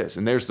there it is.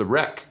 And there's the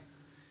wreck.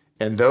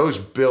 And those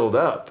build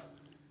up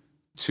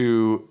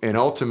to an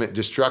ultimate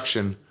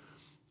destruction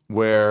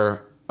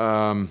where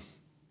I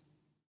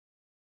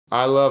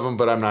love him,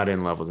 but I'm not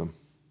in love with him.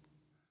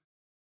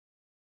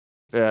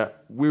 Yeah,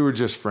 we were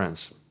just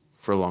friends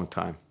for a long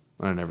time.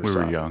 I never saw We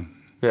were him. young.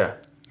 Yeah.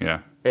 Yeah.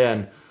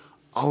 And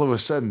all of a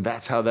sudden,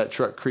 that's how that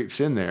truck creeps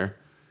in there.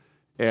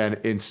 And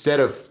instead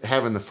of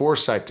having the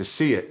foresight to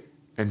see it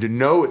and to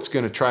know it's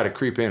going to try to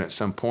creep in at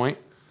some point,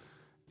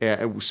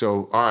 and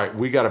so, all right,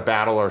 we got to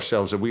battle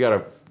ourselves. We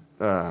got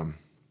to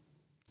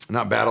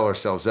not battle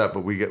ourselves up,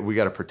 but we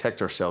got to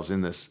protect ourselves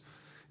in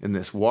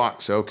this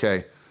walk. So,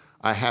 okay,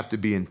 I have to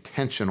be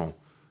intentional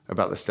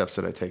about the steps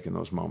that I take in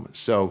those moments.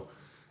 So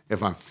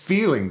if I'm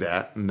feeling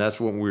that, and that's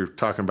what we were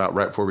talking about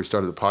right before we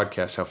started the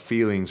podcast, how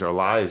feelings are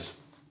lies.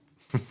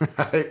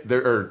 Right?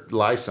 They're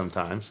lies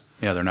sometimes.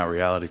 Yeah, they're not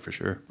reality for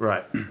sure.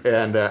 Right.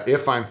 And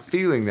if I'm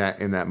feeling that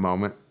in that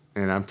moment,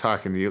 and I'm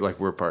talking to you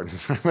like we're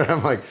partners, but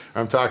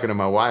I'm talking to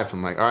my wife.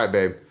 I'm like, all right,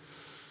 babe,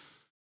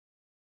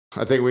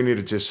 I think we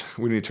need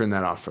to turn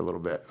that off for a little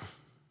bit.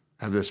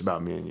 Have this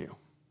about me and you.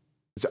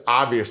 It's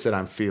obvious that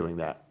I'm feeling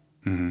that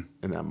in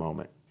that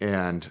moment.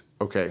 And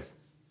okay,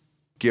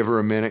 give her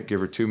a minute, give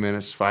her 2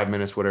 minutes, 5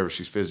 minutes, whatever.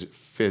 She's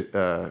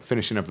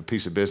finishing up a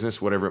piece of business,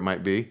 whatever it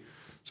might be.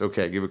 It's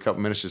okay. Give her a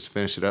couple minutes just to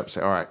finish it up.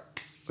 Say, all right,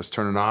 let's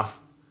turn it off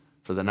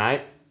for the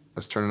night.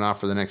 Let's turn it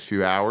off for the next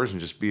few hours and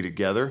just be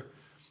together.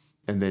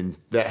 And then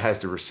that has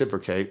to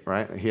reciprocate,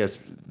 right?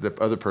 The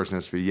other person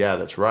has to be, yeah,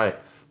 that's right.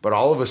 But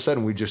all of a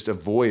sudden we just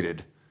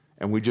avoided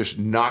and we just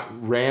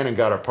ran and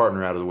got our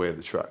partner out of the way of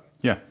the truck.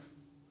 Yeah.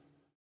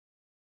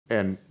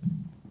 And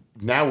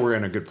now we're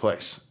in a good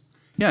place.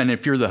 Yeah, and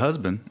if you're the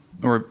husband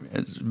or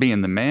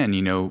being the man,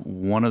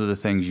 one of the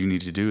things you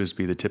need to do is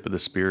be the tip of the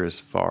spear as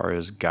far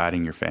as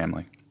guiding your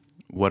family,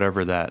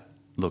 whatever that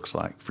looks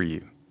like for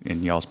you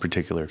in y'all's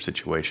particular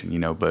situation,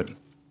 but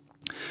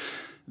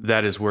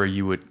that is where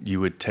you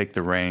would take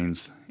the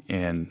reins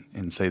and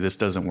say, this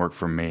doesn't work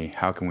for me.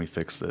 How can we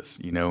fix this?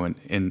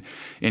 And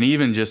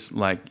even just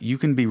like, you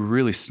can be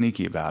really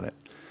sneaky about it.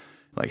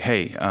 Like,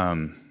 hey,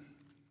 I'm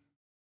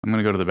going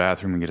to go to the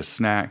bathroom and get a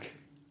snack.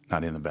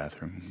 Not in the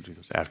bathroom. We'll do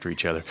this after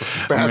each other.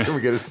 Bathroom,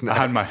 get a snack.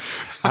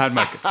 I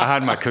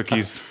had my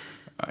cookies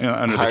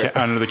under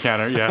the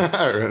counter.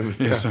 Yeah.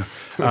 Yeah. So,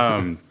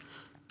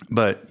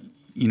 but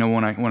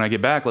when I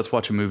get back, let's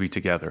watch a movie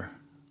together.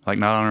 Like,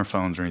 not on our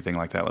phones or anything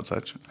like that. Let's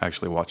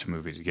actually watch a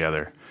movie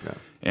together. Yeah.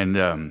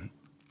 And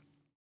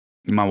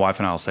my wife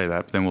and I will say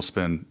that. But then we'll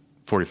spend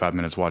 45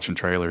 minutes watching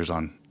trailers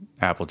on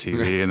Apple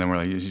TV, and then we're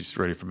like, "You just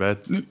ready for bed?"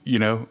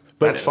 But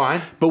that's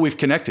fine. But we've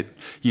connected.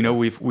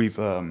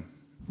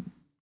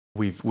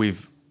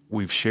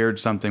 We've shared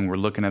something. We're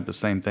looking at the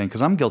same thing.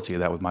 Because I'm guilty of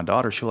that with my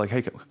daughter. She'll like,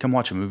 "Hey, come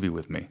watch a movie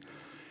with me,"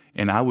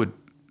 and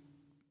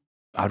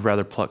I'd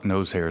rather pluck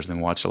nose hairs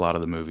than watch a lot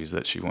of the movies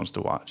that she wants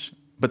to watch.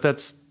 But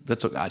that's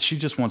she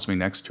just wants me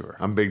next to her.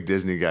 I'm a big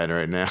Disney guy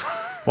right now.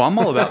 Well, I'm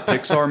all about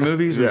Pixar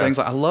movies and things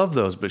like. I love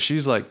those, but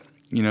she's like,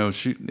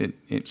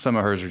 some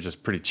of hers are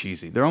just pretty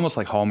cheesy. They're almost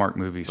like Hallmark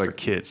movies for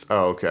kids.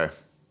 Oh, okay.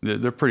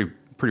 They're pretty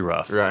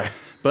rough, right?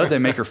 But they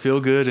make her feel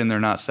good, and they're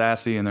not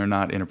sassy, and they're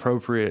not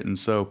inappropriate, and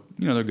so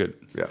they're good.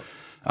 Yeah.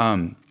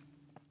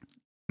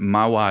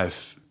 My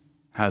wife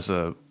has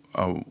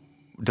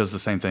does the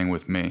same thing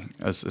with me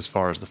as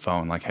far as the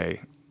phone. Like,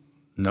 hey,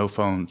 no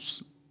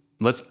phones.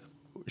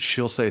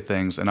 She'll say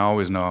things, and I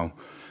always know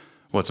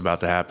what's about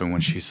to happen when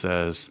she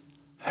says,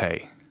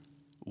 "Hey,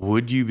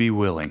 would you be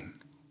willing?"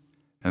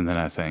 And then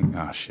I think,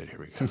 "Oh shit, here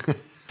we go,"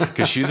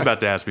 because she's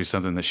about to ask me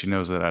something that she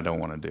knows that I don't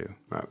want to do.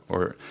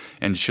 Right.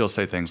 And she'll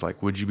say things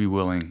like, "Would you be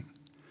willing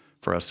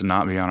for us to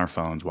not be on our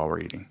phones while we're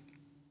eating,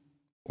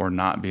 or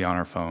not be on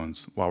our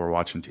phones while we're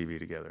watching TV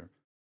together,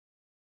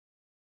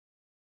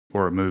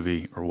 or a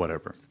movie, or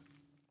whatever?"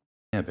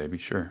 "Yeah, baby,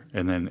 sure."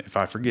 And then if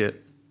I forget,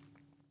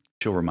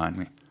 she'll remind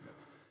me.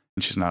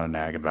 And she's not a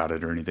nag about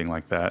it or anything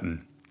like that.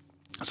 And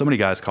so many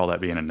guys call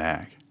that being a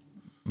nag,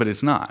 but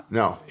it's not.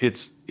 No,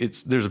 it's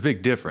there's a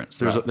big difference.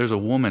 There's a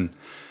woman.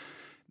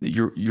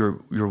 Your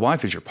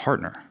wife is your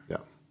partner. Yeah,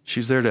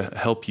 she's there to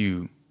help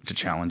you, to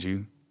challenge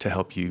you, to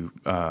help you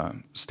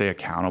stay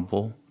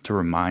accountable, to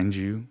remind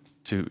you.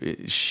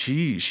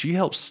 She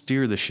helps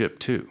steer the ship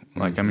too.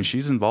 Like, I mean,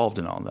 she's involved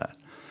in all that.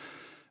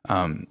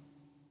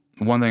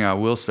 One thing I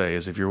will say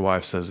is, if your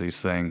wife says these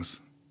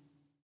things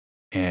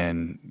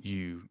and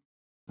you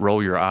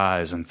roll your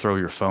eyes and throw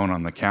your phone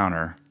on the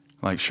counter,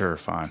 like, sure,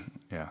 fine,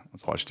 yeah,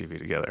 let's watch TV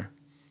together,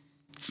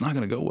 it's not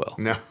going to go well.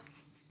 No.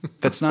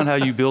 That's not how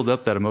you build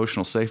up that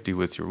emotional safety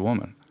with your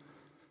woman.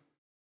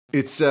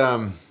 It's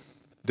you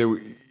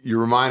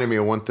reminded me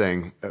of one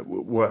thing.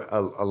 What a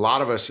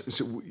lot of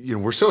us,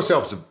 we're so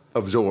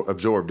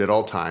self-absorbed at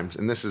all times,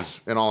 and this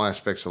is in all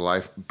aspects of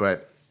life,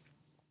 but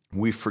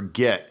we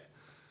forget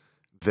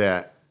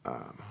that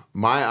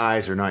my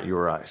eyes are not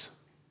your eyes.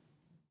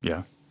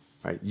 Yeah.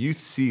 Right? You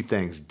see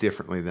things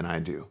differently than I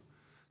do.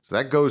 So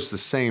that goes the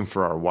same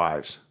for our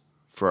wives,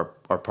 for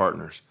our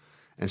partners.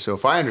 And so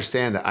if I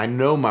understand that, I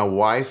know my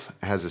wife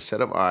has a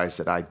set of eyes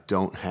that I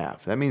don't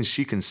have. That means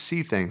she can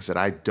see things that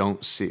I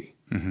don't see.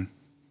 Mm-hmm.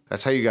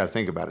 That's how you got to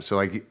think about it. So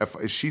like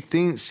if she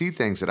see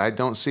things that I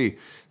don't see,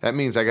 that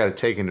means I got to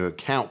take into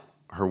account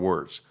her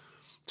words.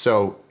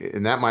 So,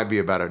 and that might be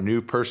about a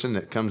new person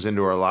that comes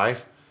into our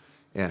life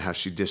and how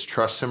she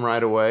distrusts him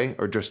right away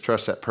or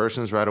distrusts that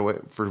person's right away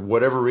for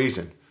whatever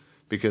reason.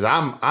 Because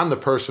I'm the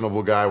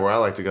personable guy where I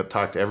like to go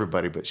talk to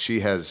everybody, but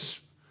she has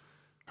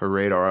her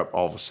radar up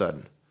all of a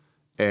sudden.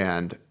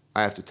 And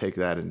I have to take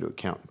that into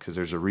account because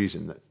there's a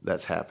reason that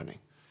that's happening.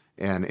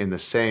 And in the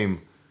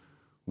same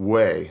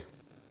way,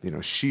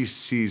 she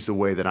sees the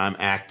way that I'm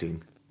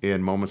acting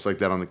in moments like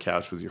that on the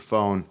couch with your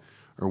phone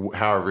or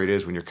however it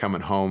is when you're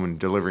coming home and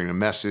delivering a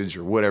message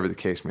or whatever the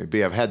case may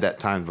be. I've had that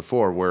time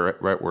before where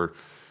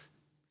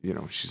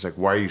she's like,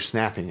 why are you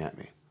snapping at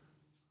me?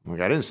 I'm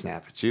like, I didn't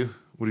snap at you.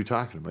 What are you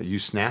talking about? You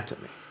snapped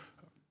at me.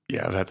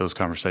 Yeah, I've had those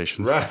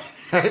conversations.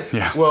 Right.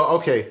 Yeah. Well,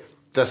 okay,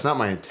 that's not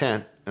my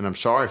intent, and I'm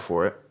sorry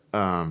for it.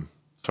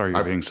 Sorry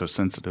you're being so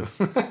sensitive.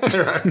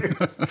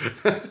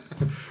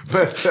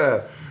 But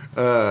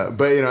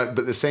at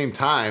the same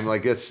time,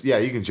 like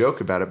you can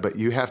joke about it, but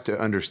you have to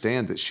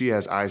understand that she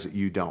has eyes that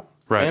you don't,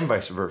 right? And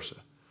vice versa.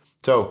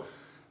 So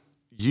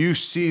you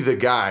see the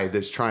guy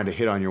that's trying to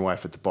hit on your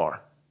wife at the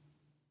bar.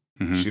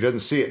 Mm-hmm. She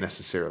doesn't see it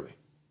necessarily.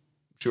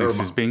 Thinks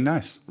he's being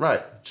nice,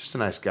 right? Just a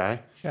nice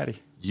guy. Chatty.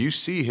 You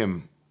see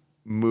him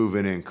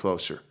moving in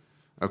closer.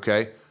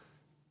 Okay.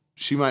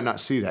 She might not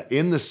see that.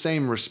 In the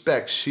same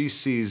respect, she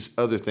sees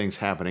other things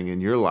happening in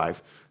your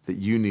life that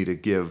you need to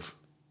give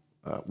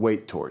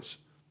weight towards.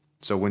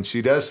 So when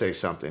she does say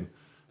something,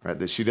 right,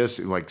 that she does,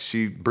 like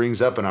she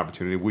brings up an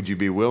opportunity, would you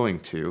be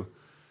willing to?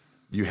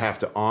 You have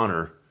to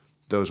honor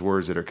those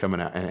words that are coming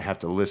out and have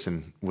to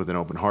listen with an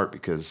open heart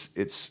because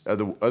it's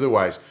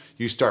otherwise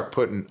you start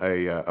putting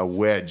a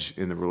wedge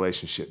in the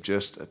relationship,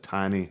 just a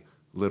tiny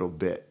little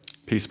bit.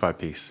 Piece by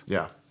piece.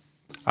 Yeah.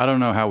 I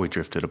don't know how we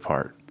drifted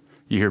apart.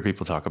 You hear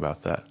people talk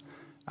about that.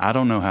 I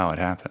don't know how it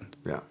happened.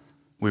 Yeah.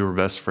 We were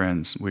best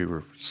friends. We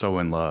were so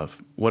in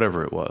love,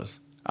 whatever it was.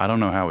 I don't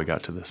know how we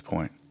got to this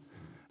point.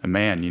 And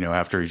man,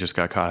 after he just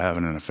got caught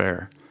having an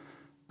affair,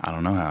 I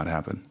don't know how it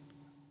happened.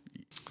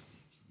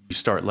 You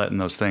start letting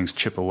those things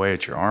chip away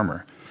at your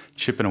armor,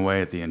 chipping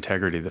away at the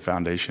integrity, the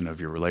foundation of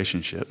your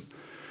relationship,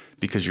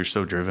 because you're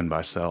so driven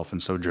by self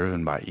and so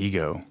driven by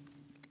ego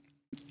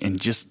and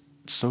just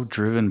so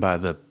driven by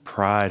the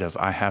pride of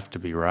I have to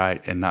be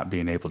right and not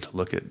being able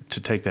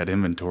to take that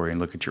inventory and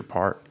look at your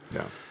part.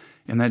 Yeah.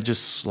 And that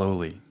just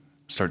slowly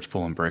starts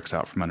pulling bricks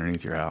out from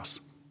underneath your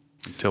house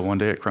until one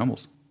day it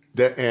crumbles.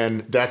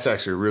 And that's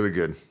actually really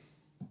good.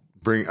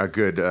 Bring a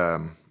good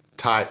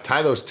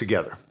tie those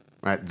together,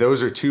 right?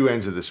 Those are two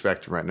ends of the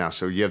spectrum right now.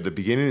 So you have the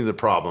beginning of the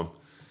problem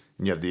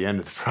and you have the end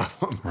of the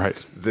problem.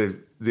 Right.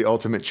 The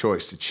ultimate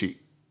choice to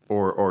cheat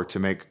or to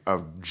make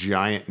a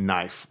giant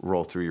knife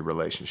roll through your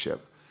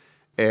relationship.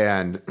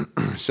 And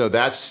so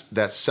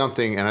that's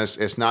something, and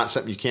it's not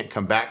something you can't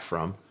come back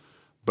from,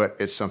 but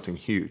it's something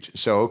huge.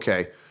 So,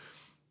 okay,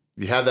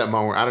 you have that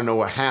moment where I don't know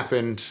what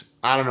happened.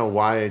 I don't know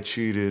why I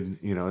cheated.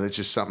 It's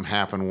just something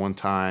happened one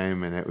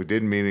time and it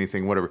didn't mean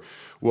anything, whatever.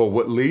 Well,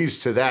 what leads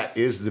to that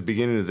is the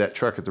beginning of that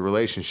truck at the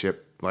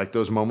relationship, like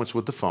those moments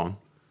with the phone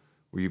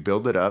where you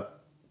build it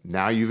up.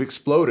 Now you've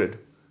exploded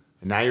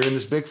and now you're in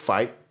this big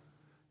fight.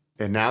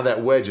 And now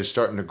that wedge is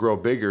starting to grow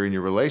bigger in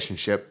your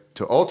relationship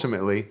to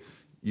ultimately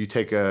you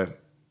take a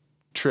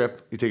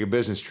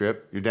business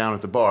trip, you're down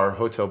at the bar,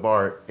 hotel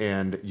bar,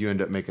 and you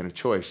end up making a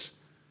choice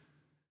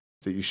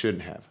that you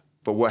shouldn't have.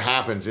 But what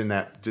happens in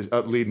that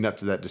leading up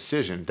to that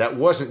decision, that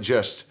wasn't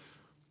just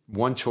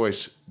one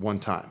choice one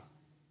time.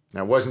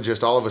 That wasn't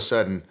just all of a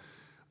sudden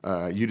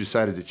you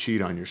decided to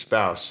cheat on your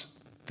spouse.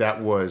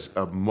 That was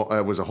a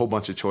whole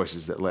bunch of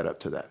choices that led up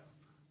to that.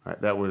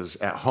 Right? That was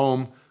at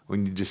home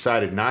when you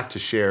decided not to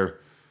share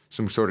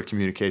some sort of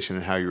communication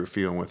and how you were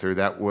feeling with her.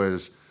 That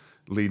was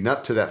leading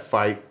up to that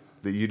fight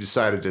that you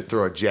decided to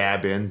throw a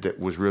jab in that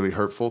was really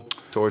hurtful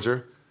towards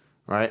her,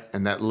 right?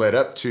 And that led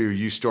up to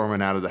you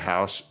storming out of the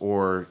house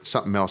or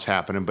something else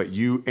happening, but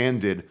you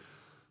ended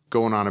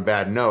going on a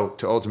bad note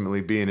to ultimately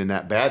being in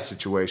that bad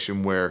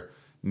situation where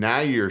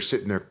now you're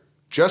sitting there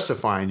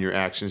justifying your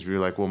actions. You're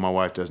like, well, my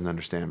wife doesn't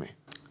understand me.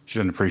 She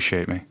doesn't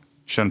appreciate me.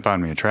 She doesn't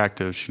find me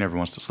attractive. She never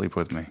wants to sleep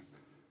with me.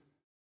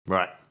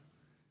 Right.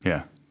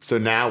 Yeah. So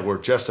now we're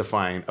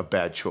justifying a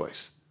bad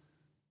choice.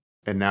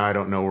 And now I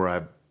don't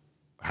know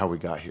how we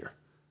got here.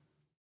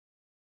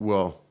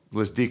 Well,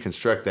 let's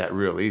deconstruct that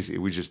real easy.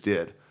 We just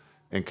did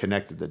and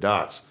connected the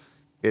dots.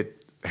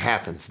 It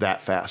happens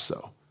that fast,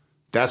 though.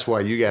 That's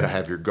why you got to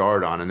have your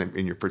guard on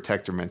and your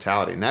protector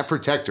mentality. And that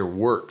protector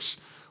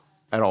works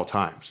at all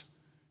times.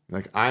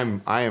 Like I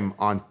am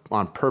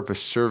on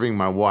purpose serving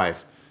my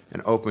wife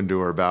and open to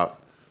her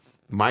about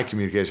my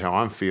communication, how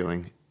I'm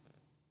feeling,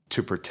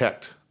 to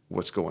protect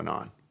what's going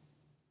on,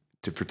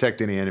 to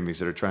protect any enemies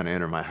that are trying to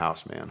enter my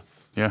house, man.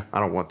 Yeah. I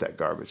don't want that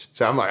garbage.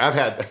 So I'm like, I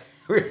had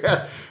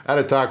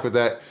a talk with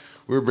that.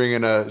 We were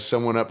bringing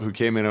someone up who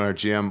came in our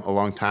gym a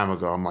long time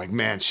ago. I'm like,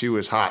 man, she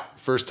was hot.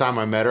 First time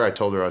I met her, I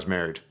told her I was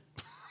married.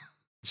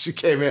 She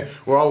came in.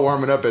 We're all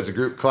warming up as a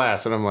group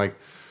class. And I'm like,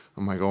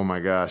 I'm like, oh my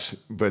gosh.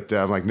 But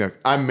I'm like, no,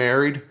 I'm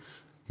married.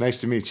 Nice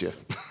to meet you.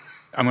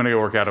 I'm going to go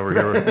work out over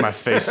here with my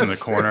face in the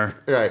corner.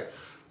 Right.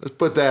 Let's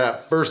put that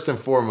up first and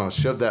foremost.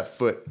 Shove that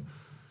foot,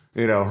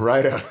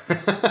 right up.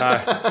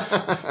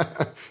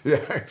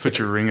 Yeah. Put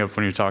your ring up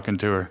when you're talking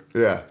to her.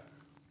 Yeah.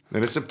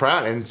 And it's a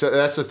proud. And so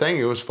that's the thing.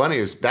 It was funny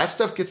is that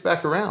stuff gets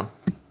back around.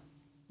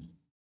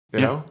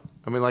 You know?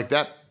 I mean, like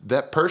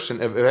that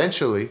person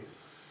eventually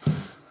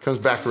comes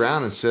back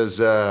around and says,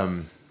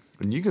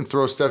 and you can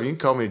throw stuff. You can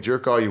call me a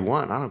jerk all you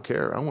want. I don't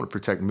care. I want to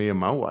protect me and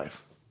my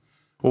wife.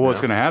 Well, what's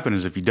going to happen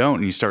is if you don't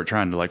and you start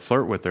trying to like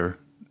flirt with her,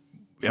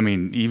 I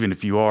mean, even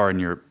if you are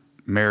and you're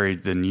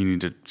married, then you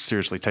need to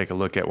seriously take a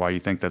look at why you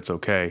think that's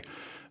okay,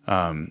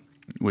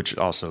 which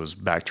also is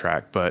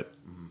backtrack. But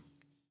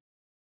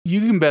you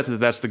can bet that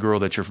that's the girl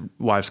that your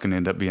wife's going to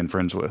end up being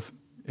friends with.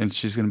 And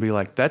she's going to be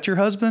like, that's your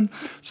husband?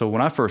 So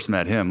when I first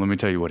met him, let me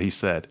tell you what he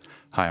said.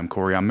 Hi, I'm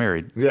Cory. I'm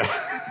married. Yeah.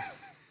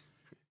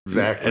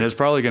 Exactly. And it's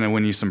probably going to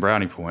win you some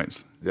brownie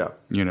points. Yeah.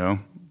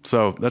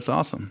 So that's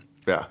awesome.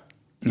 Yeah.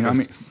 I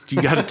mean,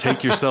 you got to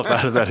take yourself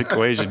out of that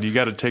equation. You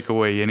got to take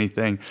away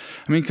anything.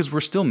 I mean, because we're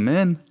still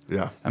men.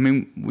 Yeah. I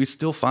mean, we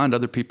still find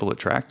other people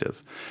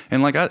attractive.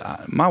 And like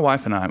my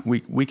wife and I,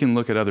 we can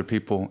look at other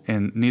people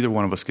and neither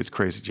one of us gets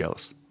crazy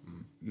jealous,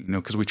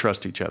 because we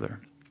trust each other.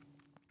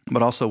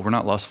 But also we're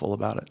not lustful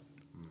about it.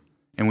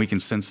 And we can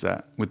sense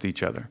that with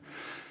each other.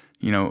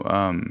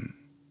 My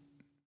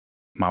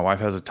wife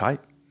has a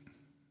type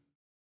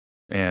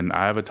and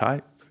I have a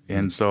type.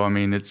 And so, I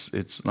mean,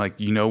 it's like,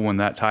 when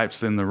that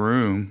type's in the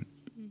room,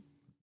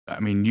 I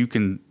mean, you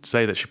can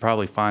say that she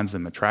probably finds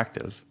them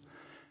attractive,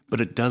 but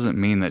it doesn't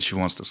mean that she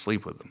wants to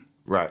sleep with them.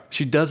 Right.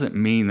 She doesn't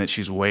mean that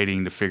she's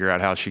waiting to figure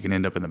out how she can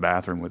end up in the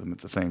bathroom with them at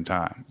the same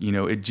time.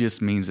 It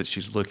just means that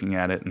she's looking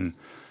at it. And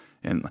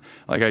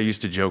like I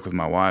used to joke with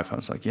my wife, I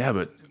was like, yeah,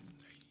 but,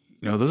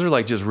 those are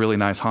like just really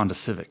nice Honda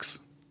Civics.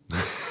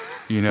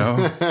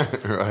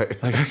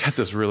 Right. Like I got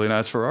this really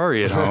nice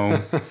Ferrari at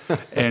home.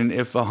 And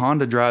if a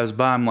Honda drives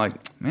by, I'm like,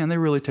 man, they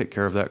really take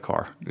care of that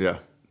car. Yeah.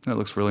 That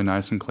looks really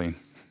nice and clean.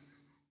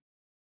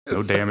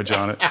 No damage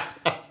on it.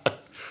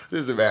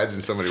 Just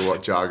imagine somebody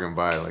jogging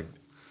by like,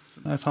 it's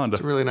a nice Honda.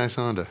 It's a really nice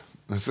Honda.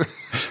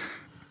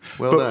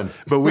 Well done.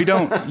 But we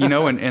don't,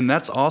 and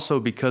that's also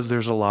because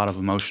there's a lot of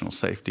emotional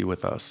safety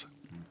with us.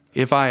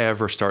 If I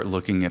ever start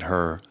looking at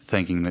her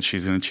thinking that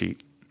she's going to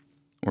cheat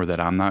or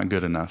that I'm not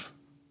good enough,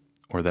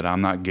 or that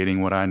I'm not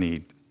getting what I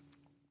need,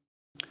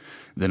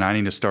 then I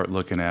need to start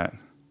looking at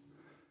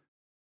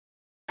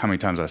how many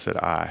times I said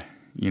I,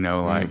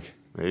 like,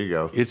 there you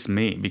go. It's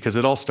me, because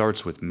it all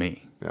starts with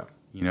me.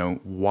 Yeah.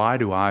 Why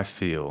do I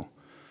feel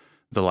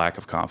the lack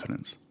of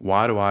confidence?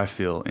 Why do I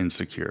feel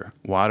insecure?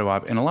 And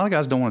a lot of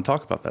guys don't want to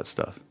talk about that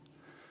stuff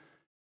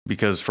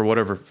because for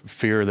whatever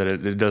fear that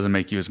it doesn't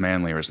make you as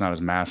manly or it's not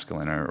as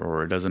masculine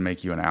or it doesn't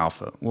make you an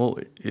alpha. Well,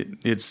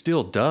 it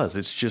still does.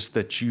 It's just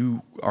that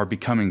you are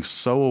becoming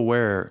so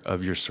aware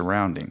of your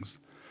surroundings.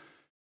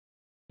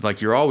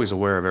 Like you're always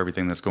aware of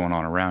everything that's going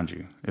on around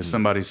you. If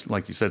somebody's,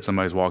 like you said,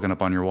 somebody's walking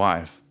up on your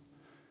wife,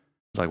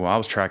 it's like, well, I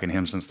was tracking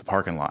him since the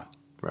parking lot.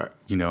 Right.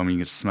 You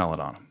can smell it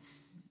on him.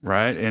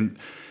 Right.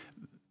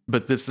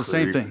 But it's the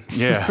same thing.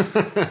 Yeah.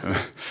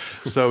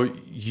 So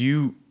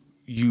you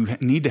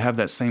need to have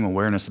that same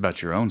awareness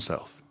about your own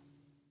self,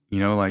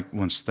 like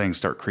when things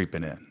start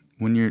creeping in.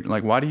 When you're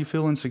like, why do you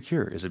feel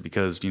insecure? Is it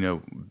because,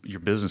 your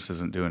business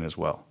isn't doing as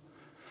well?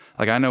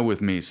 Like I know with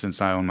me, since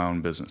I own my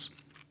own business,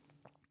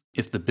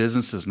 if the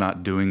business is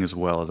not doing as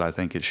well as I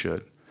think it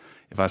should,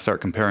 if I start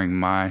comparing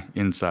my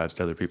insides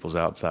to other people's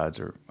outsides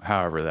or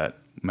however that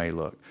may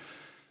look,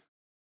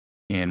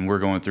 and we're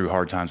going through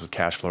hard times with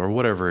cash flow or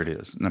whatever it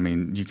is. I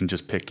mean, you can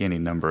just pick any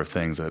number of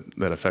things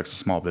that affects a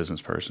small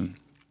business person.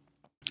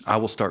 I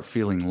will start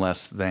feeling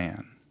less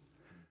than.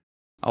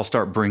 I'll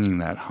start bringing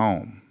that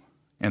home,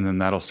 and then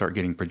that'll start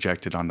getting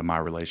projected onto my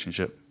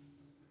relationship.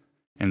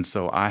 And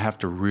so I have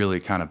to really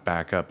kind of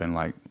back up and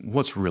like,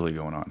 what's really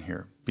going on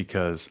here?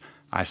 Because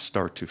I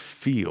start to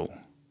feel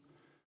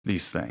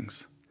these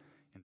things.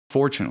 And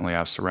fortunately,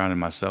 I've surrounded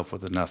myself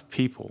with enough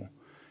people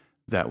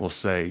that will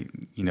say,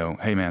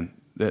 hey man,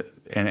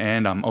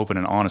 and I'm open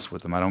and honest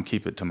with them. I don't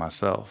keep it to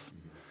myself.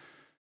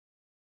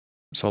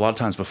 So a lot of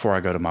times before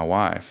I go to my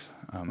wife,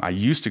 I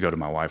used to go to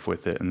my wife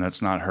with it, and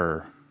that's not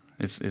her.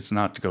 It's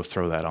not to go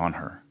throw that on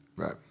her,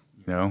 right?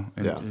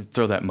 And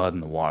throw that mud in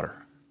the water.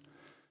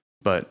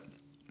 But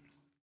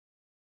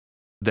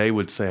they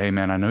would say, "Hey,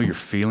 man, I know you're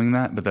feeling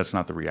that, but that's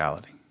not the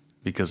reality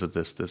because of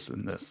this, this,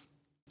 and this.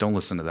 Don't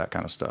listen to that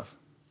kind of stuff."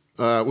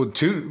 Well,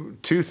 two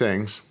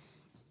things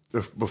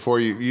before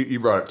you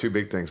brought up two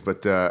big things,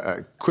 but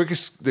the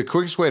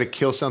quickest way to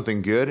kill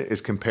something good is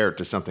compare it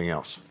to something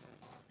else.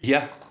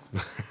 Yeah,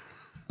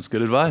 that's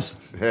good advice.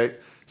 Okay.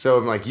 So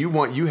I'm like,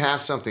 you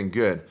have something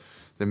good.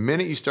 The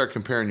minute you start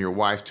comparing your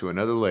wife to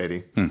another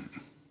lady,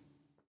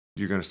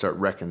 you're going to start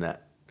wrecking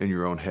that in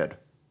your own head.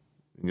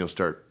 And you'll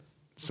start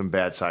some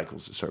bad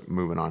cycles to start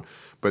moving on.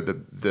 But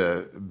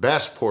the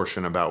best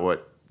portion about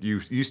what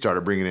you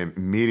started bringing in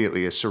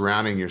immediately is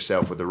surrounding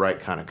yourself with the right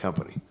kind of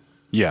company.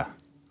 Yeah.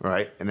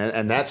 right?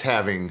 And that's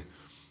having,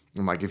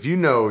 I'm like, if you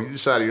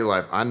decide in your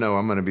life, I know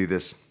I'm going to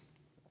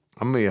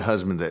be a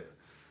husband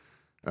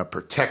a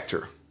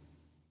protector,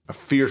 a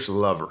fierce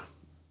lover,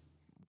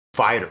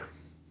 fighter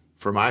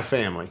for my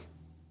family.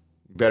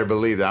 You better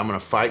believe that I'm going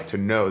to fight to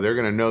know. They're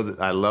going to know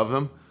that I love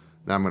them,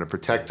 that I'm going to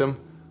protect them,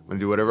 I'm going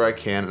to do whatever I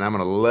can, and I'm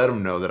going to let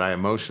them know that I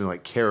emotionally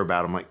care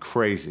about them like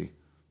crazy.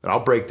 That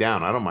I'll break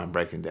down. I don't mind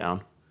breaking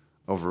down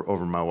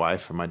over my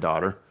wife or my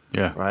daughter.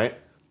 Yeah. Right?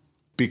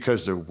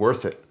 Because they're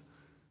worth it,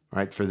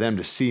 right? For them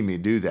to see me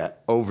do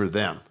that over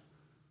them.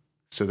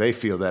 So they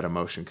feel that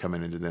emotion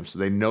coming into them. So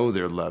they know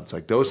they're loved. It's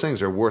like those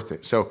things are worth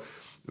it. So,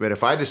 but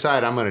if I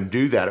decide I'm going to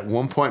do that at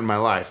one point in my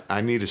life,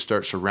 I need to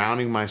start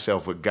surrounding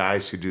myself with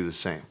guys who do the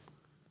same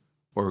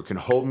or who can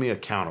hold me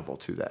accountable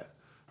to that.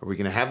 Or we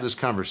can have this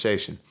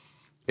conversation.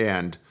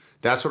 And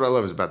that's what I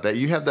love is about that.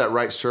 You have that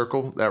right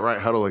circle, that right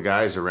huddle of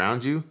guys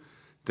around you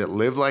that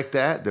live like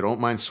that don't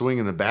mind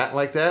swinging the bat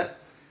like that.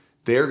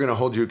 They're going to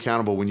hold you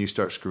accountable when you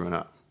start screwing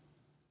up.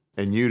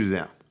 And you to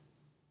them.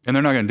 And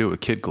they're not going to do it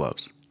with kid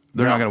gloves.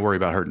 They're not going to worry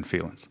about hurting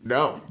feelings.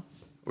 No.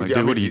 Like,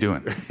 dude, what are you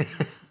doing?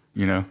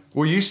 You know?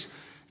 Well, you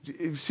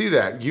see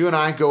that. You and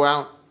I go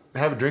out,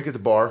 have a drink at the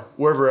bar,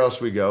 wherever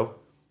else we go,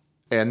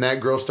 and that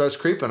girl starts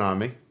creeping on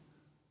me,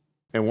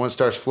 and one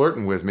starts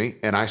flirting with me,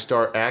 and I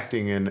start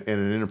acting in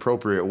an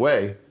inappropriate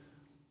way.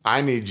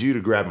 I need you to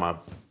grab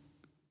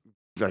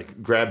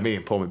me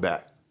and pull me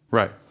back.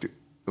 Right.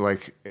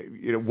 Like,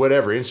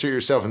 whatever. Insert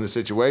yourself in the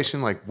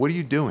situation. Like, what are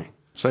you doing?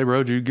 Say,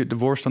 bro, did you get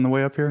divorced on the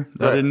way up here?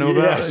 Right. I didn't know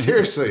about. Yeah,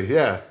 seriously.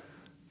 Yeah.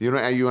 You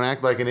want to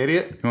act like an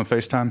idiot? You want to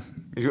FaceTime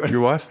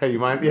your wife? Hey, you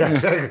mind? Yeah,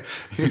 exactly.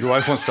 Your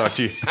wife wants to talk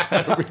to you.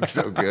 That'd be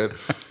so good.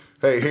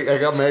 Hey, I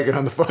got Megan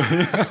on the phone.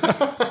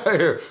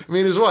 Here,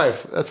 me and his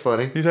wife. That's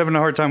funny. He's having a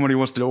hard time when he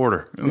wants to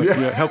order. Yeah,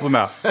 help him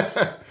out.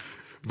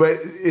 But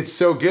it's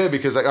so good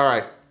because, like, all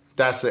right,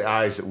 that's the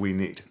eyes that we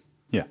need.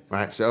 Yeah.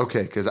 Right? So,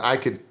 okay, because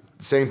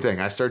same thing.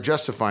 I start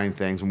justifying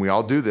things, and we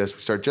all do this.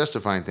 We start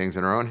justifying things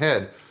in our own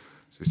head.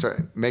 So we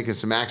start making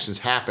some actions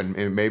happen,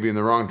 and maybe in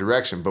the wrong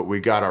direction, but we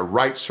got our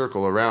right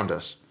circle around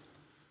us,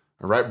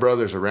 our right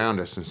brothers around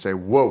us, and say,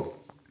 whoa,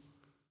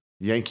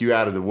 yank you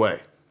out of the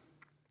way.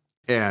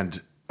 And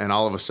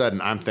all of a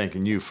sudden, I'm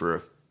thanking you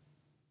for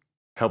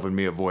helping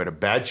me avoid a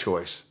bad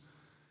choice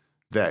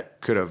that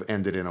could have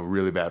ended in a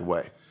really bad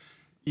way.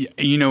 Yeah,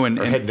 and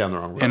heading down the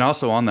wrong road. And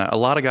also on that, a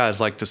lot of guys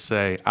like to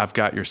say, I've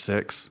got your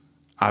six.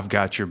 I've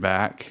got your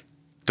back.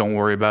 Don't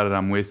worry about it.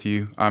 I'm with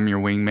you. I'm your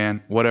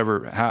wingman.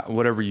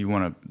 Whatever you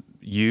want to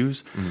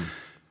use. Mm-hmm.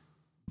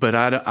 But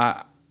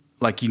I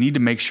you need to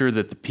make sure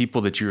that the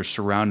people that you're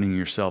surrounding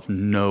yourself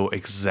know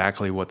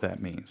exactly what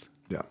that means.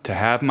 Yeah. To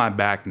have my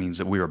back means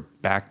that we are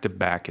back to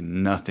back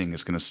and nothing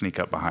is going to sneak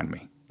up behind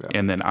me. Yeah.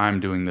 And then I'm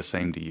doing the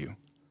same to you.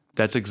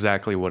 That's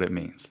exactly what it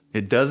means.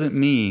 It doesn't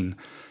mean,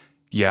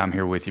 yeah, I'm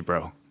here with you,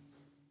 bro.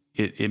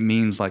 It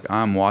means like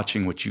I'm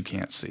watching what you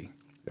can't see.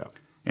 Yeah.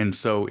 And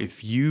so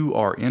if you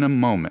are in a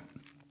moment,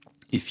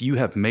 if you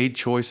have made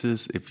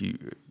choices,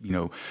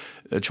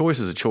 a choice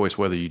is a choice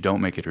whether you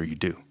don't make it or you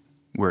do.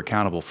 We're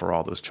accountable for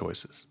all those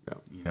choices.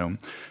 Yeah.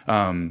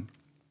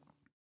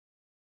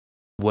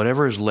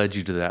 Whatever has led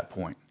you to that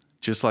point,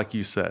 just like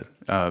you said,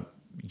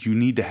 you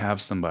need to have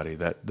somebody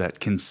that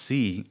can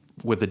see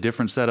with a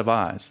different set of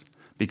eyes,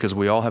 because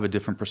we all have a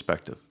different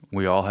perspective.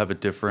 We all have a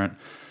different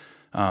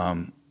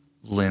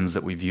lens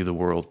that we view the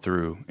world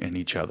through in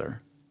each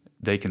other.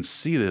 They can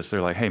see this.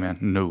 They're like, hey, man,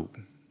 no.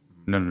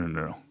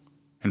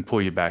 And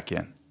pull you back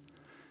in.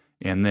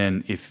 And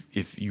then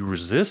if you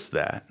resist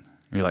that,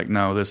 you're like,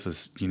 no, this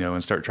is,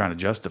 and start trying to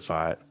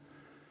justify it,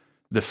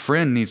 the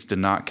friend needs to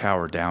not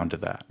cower down to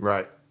that.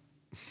 Right.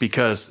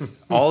 Because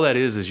all that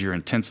is you're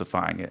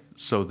intensifying it.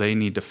 So they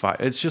need to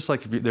fight. It's just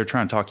like if they're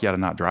trying to talk you out of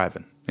not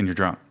driving and you're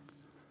drunk.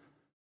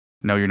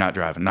 No, you're not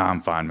driving. No, I'm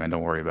fine, man.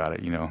 Don't worry about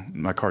it.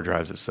 My car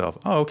drives itself.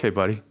 Oh, okay,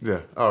 buddy. Yeah.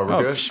 Oh,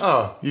 we're good?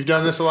 Oh, you've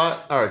done this a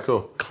lot? All right,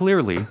 cool.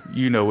 Clearly,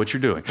 you know what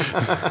you're doing.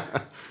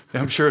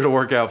 I'm sure it'll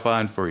work out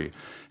fine for you.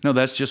 No,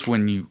 that's just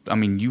when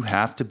you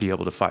have to be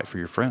able to fight for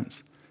your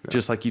friends. Yeah.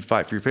 Just like you'd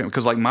fight for your family.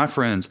 Because like my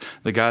friends,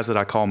 the guys that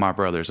I call my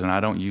brothers, and I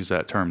don't use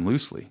that term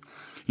loosely.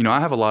 I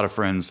have a lot of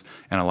friends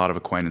and a lot of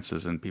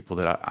acquaintances and people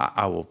that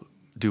I will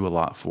do a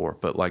lot for.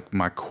 But like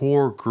my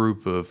core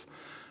group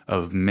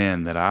of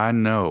men that I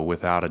know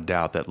without a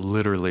doubt that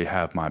literally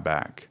have my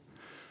back,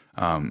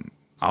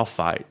 I'll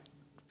fight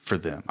for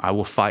them. I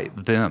will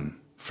fight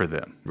them for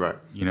them. Right.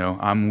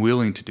 I'm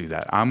willing to do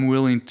that. I'm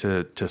willing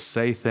to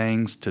say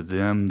things to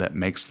them that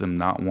makes them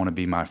not want to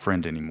be my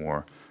friend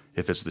anymore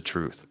if it's the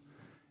truth.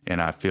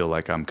 And I feel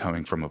like I'm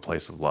coming from a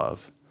place of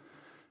love.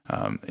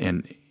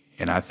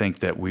 And I think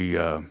that we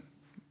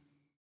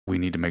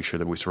need to make sure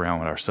that we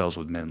surround ourselves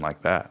with men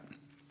like that.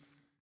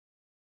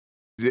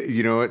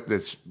 You know what?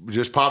 That's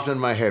just popped into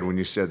my head when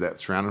you said that,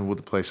 surrounded with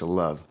a place of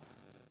love.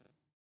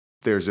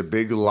 There's a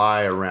big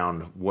lie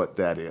around what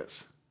that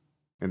is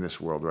in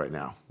this world right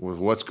now. With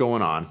what's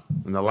going on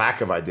and the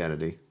lack of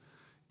identity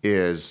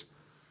is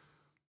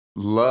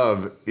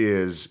love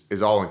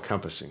is all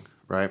encompassing,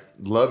 right?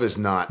 Love is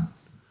not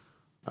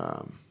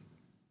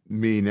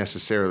me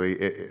necessarily.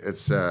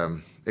 It's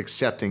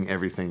accepting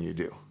everything you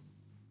do.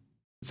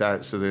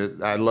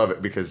 I love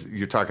it because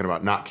you're talking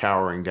about not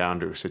cowering down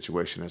to a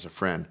situation as a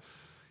friend,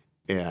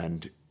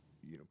 and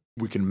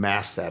we can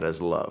mask that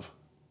as love,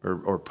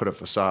 or put a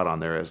facade on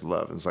there as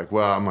love. And it's like,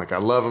 well, I'm like, I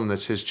love him.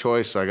 That's his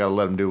choice, so I got to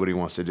let him do what he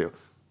wants to do.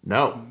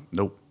 No,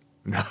 Nope.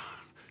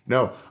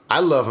 no. I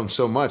love him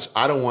so much.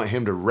 I don't want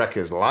him to wreck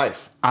his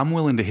life. I'm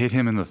willing to hit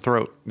him in the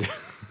throat.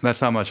 That's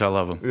how much I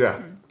love him.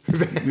 Yeah,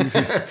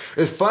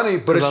 it's funny,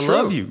 but it's true. I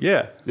love you.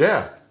 Yeah.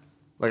 Yeah,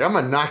 like I'm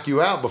gonna knock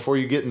you out before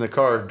you get in the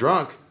car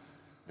drunk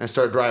and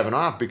start driving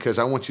off because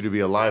I want you to be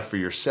alive for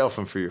yourself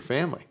and for your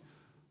family.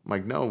 I'm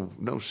like,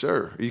 no,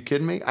 sir. Are you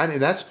kidding me? I mean,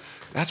 that's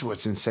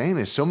what's insane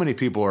is so many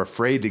people are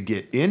afraid to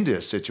get into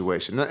a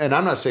situation. And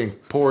I'm not saying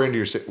pour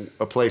into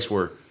a place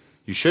where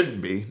you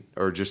shouldn't be,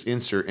 or just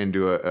insert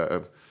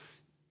into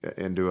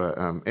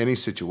any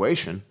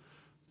situation.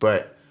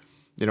 But,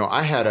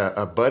 I had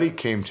a buddy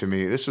came to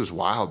me. This was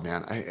wild,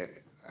 man.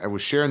 I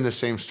was sharing this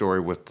same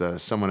story with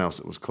someone else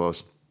that was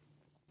close,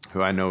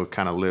 who I know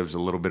kind of lives a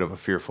little bit of a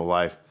fearful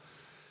life.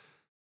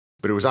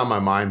 But it was on my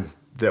mind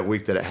that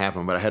week that it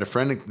happened. But I had a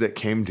friend that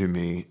came to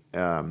me. He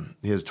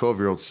has a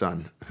 12-year-old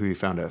son who he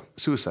found a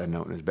suicide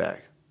note in his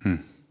bag.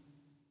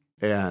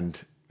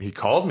 And he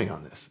called me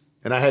on this.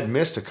 And I had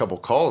missed a couple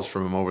calls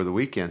from him over the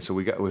weekend. So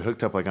we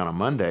hooked up like on a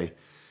Monday.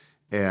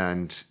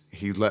 And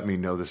he let me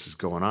know this is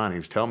going on. He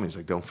was telling me, he's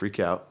like, don't freak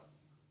out.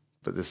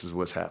 But this is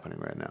what's happening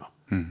right now.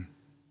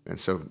 And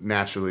so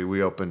naturally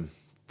we opened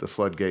the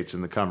floodgates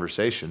in the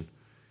conversation.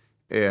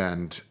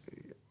 And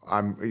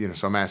I'm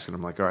asking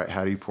him like, all right,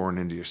 how are you pouring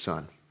into your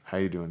son? How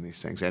are you doing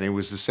these things? And it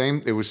was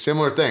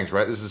similar things,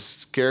 right? This is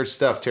scared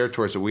stuff,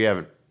 territories that we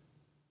haven't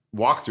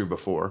walked through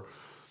before.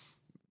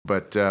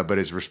 But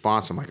his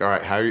response, I'm like, all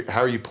right,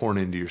 how are you pouring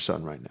into your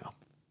son right now?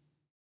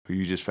 Who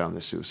you just found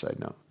this suicide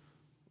note?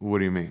 What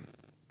do you mean?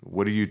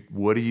 What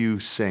are you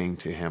saying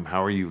to him?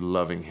 How are you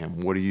loving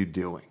him? What are you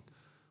doing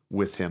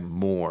with him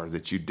more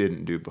that you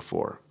didn't do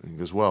before? And he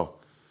goes, well,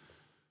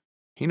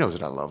 he knows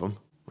that I love him,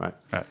 right?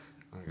 I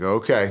go,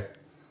 okay.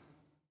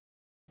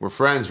 We're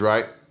friends,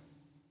 right?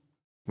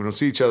 We don't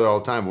see each other all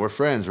the time, but we're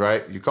friends,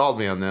 right? You called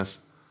me on this.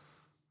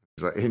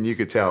 He's like, and you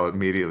could tell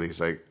immediately. He's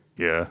like,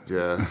 yeah.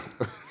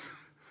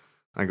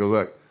 I go,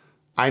 look,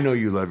 I know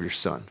you love your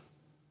son.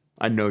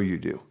 I know you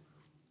do.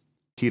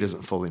 He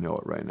doesn't fully know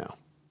it right now.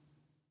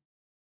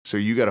 So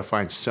you got to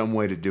find some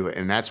way to do it.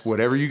 And that's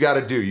whatever you got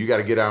to do. You got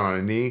to get out on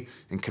a knee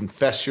and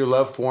confess your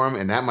love for him.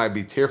 And that might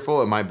be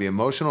tearful. It might be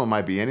emotional. It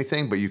might be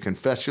anything. But you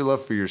confess your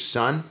love for your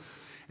son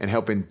and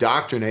help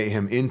indoctrinate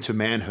him into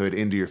manhood,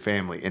 into your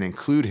family, and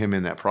include him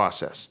in that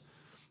process.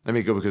 Let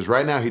me go, because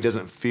right now he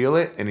doesn't feel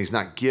it, and he's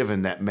not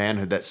given that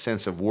manhood, that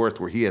sense of worth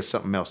where he has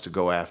something else to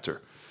go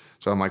after.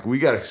 So I'm like, we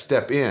got to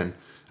step in. And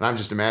I'm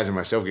just imagining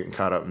myself getting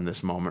caught up in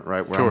this moment,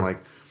 right? Where I'm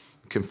like,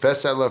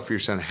 confess that love for your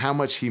son, how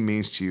much he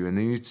means to you. And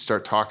then you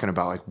start talking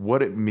about like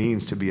what it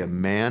means to be a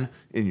man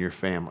in your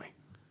family,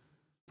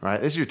 right?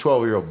 This is your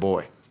 12-year-old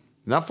boy.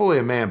 Not fully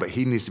a man, but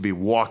he needs to be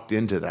walked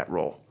into that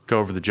role. Go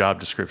over the job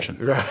description.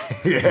 Right.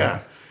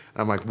 Yeah.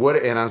 I'm like, what?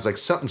 And I was like,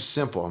 something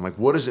simple. I'm like,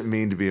 what does it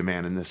mean to be a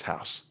man in this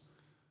house?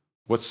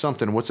 What's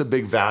a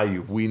big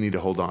value we need to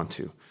hold on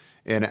to?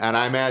 And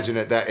I imagine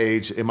at that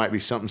age, it might be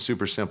something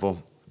super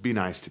simple. Be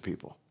nice to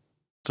people.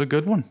 It's a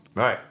good one.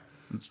 Right.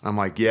 I'm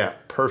like, yeah,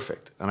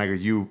 perfect. And I go,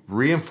 you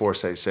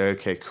reinforce that. You say,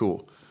 okay,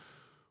 cool.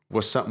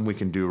 What's something we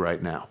can do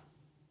right now?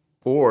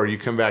 Or you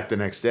come back the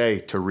next day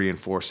to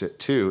reinforce it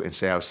too and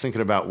say, I was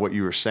thinking about what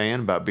you were saying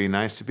about being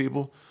nice to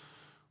people.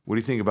 What do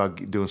you think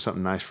about doing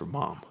something nice for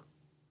mom?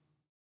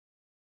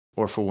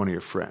 Or for one of your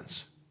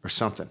friends or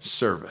something,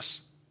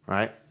 service,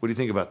 right? What do you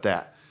think about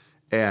that?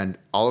 And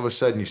all of a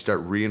sudden you start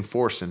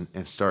reinforcing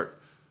and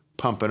start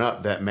pumping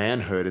up that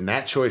manhood and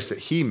that choice that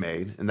he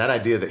made and that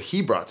idea that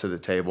he brought to the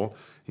table.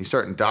 You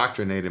start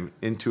indoctrinating him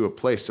into a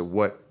place of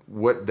what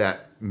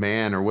that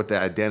man or what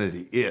that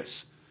identity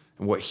is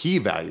and what he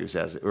values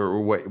as it, or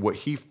what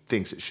he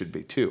thinks it should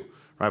be too,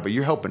 right? But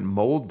you're helping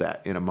mold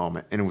that in a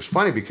moment. And it was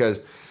funny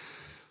because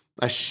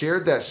I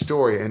shared that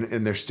story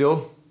and they're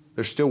still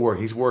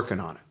working. He's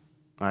working on it,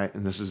 right?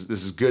 And this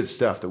is good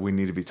stuff that we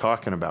need to be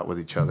talking about with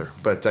each other.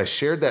 But I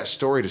shared that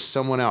story to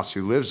someone else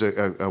who lives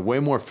a way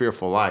more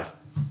fearful life.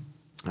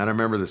 And I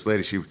remember this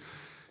lady,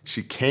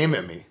 she came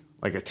at me,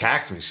 like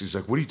attacked me. She's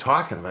like, what are you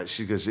talking about?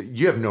 She goes,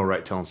 you have no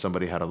right telling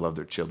somebody how to love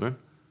their children.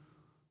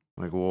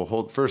 I'm like,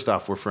 well, first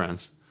off, we're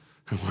friends.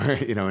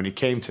 And he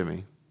came to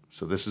me.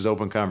 So this is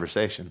open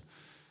conversation.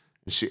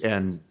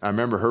 And I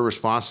remember her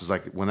response was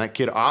like, when that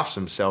kid offs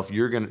himself,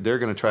 they're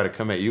gonna try to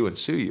come at you and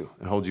sue you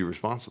and hold you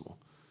responsible.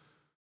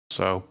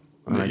 So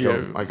and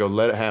I go,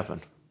 let it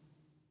happen.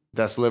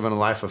 That's living a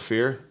life of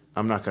fear.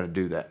 I'm not gonna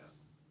do that.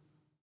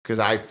 Because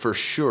I for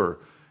sure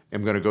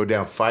am gonna go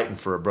down fighting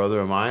for a brother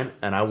of mine,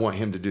 and I want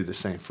him to do the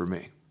same for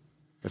me,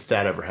 if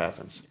that ever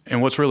happens.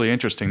 And what's really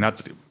interesting,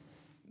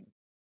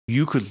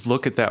 you could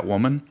look at that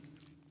woman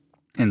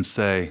and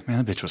say,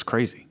 man, that bitch was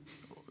crazy.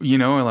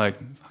 Or like,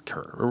 fuck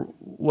her, or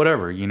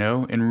whatever,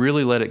 and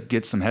really let it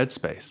get some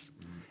headspace.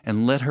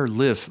 and let her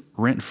live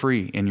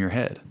rent-free in your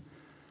head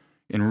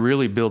and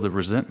really build a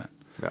resentment.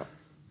 Yeah.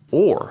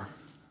 Or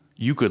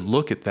you could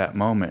look at that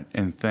moment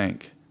and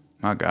think,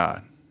 my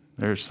God,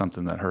 there's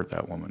something that hurt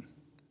that woman.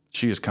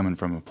 She is coming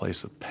from a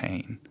place of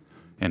pain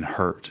and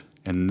hurt,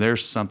 and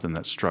there's something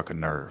that struck a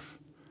nerve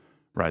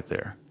right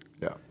there.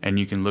 Yeah. And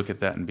you can look at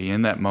that and be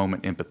in that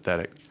moment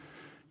empathetic,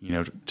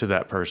 to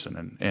that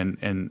person. And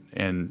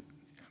an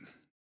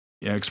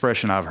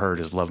expression I've heard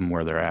is love them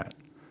where they're at.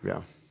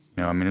 Yeah.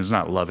 It's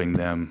not loving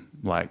them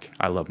like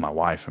I love my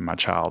wife and my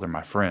child or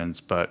my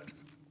friends, but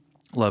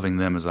loving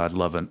them as I'd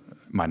love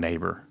my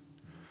neighbor,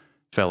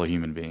 fellow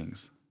human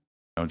beings.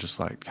 Just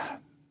like, God,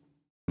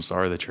 I'm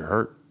sorry that you're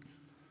hurt.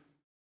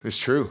 It's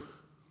true.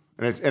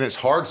 And it's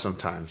hard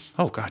sometimes.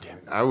 Oh, God, yeah.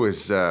 I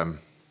was,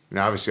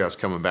 obviously I was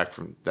coming back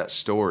from that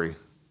story.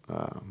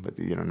 But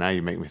now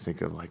you make me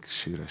think of like,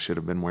 shoot, I should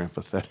have been more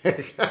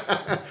empathetic.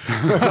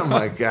 I'm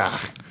like,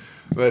 God.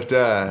 But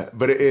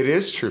it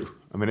is true.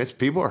 It's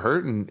people are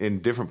hurting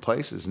in different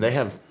places,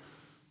 and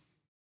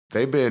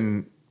they've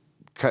been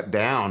cut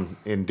down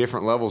in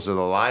different levels of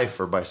the life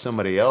or by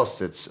somebody else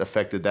that's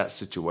affected that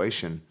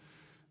situation.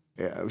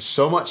 Yeah,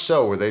 so much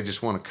so where they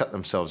just want to cut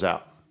themselves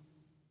out.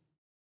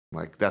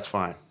 Like, that's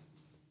fine.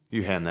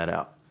 You hand that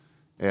out.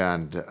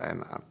 And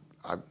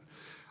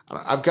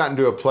I've gotten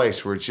to a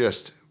place where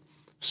just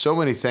so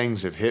many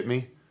things have hit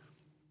me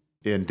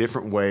in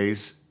different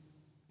ways,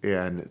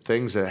 and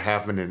things that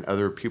happen in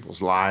other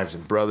people's lives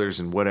and brothers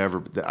and whatever,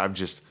 that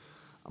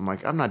I'm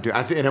like, I'm not doing,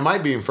 and it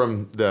might be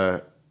from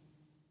the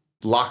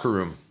locker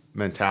room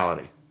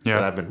mentality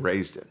that I've been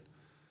raised in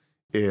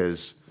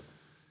is,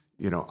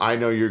 I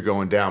know you're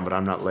going down, but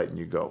I'm not letting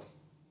you go.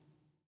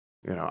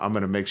 I'm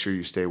going to make sure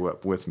you stay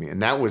up with me.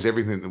 And that was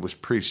everything that was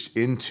preached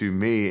into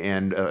me.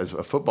 And as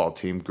a football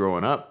team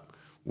growing up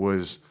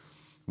was,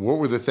 what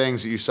were the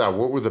things that you saw?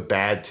 What were the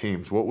bad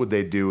teams? What would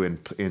they do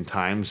in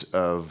times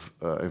of,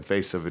 in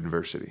face of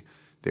adversity?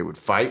 They would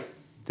fight.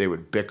 They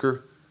would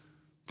bicker.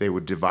 They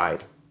would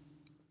divide.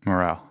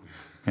 Morale.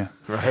 Yeah.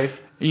 Right?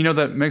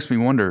 That makes me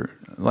wonder,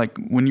 like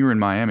when you were in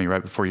Miami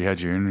right before you had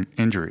your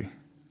injury,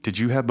 did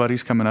you have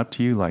buddies coming up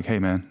to you like, hey,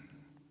 man?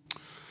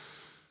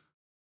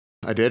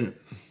 I didn't.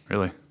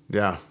 Really?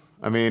 Yeah.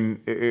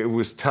 It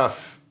was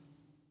tough.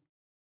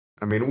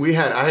 I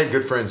had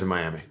good friends in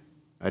Miami.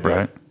 I did.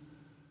 Right.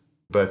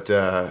 But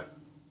I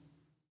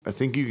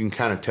think you can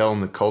kind of tell in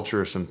the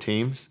culture of some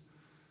teams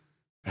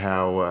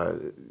how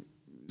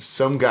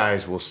some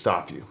guys will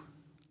stop you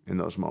in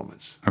those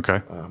moments.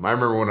 Okay. I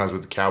remember when I was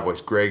with the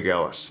Cowboys, Greg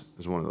Ellis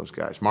was one of those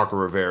guys. Marco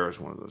Rivera was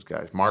one of those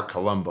guys. Mark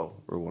Colombo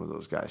were one of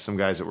those guys. Some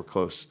guys that were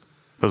close.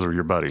 Those were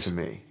your buddies. To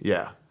me,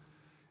 yeah.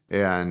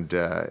 And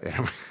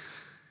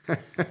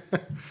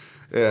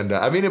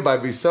it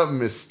might be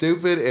something as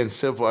stupid and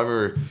simple. I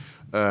remember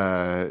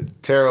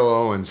Terrell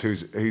Owens,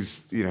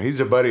 he's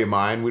a buddy of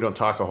mine. We don't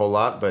talk a whole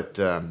lot, but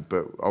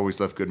always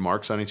left good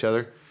marks on each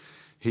other.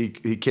 He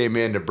came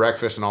in to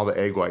breakfast and all the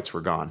egg whites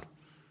were gone.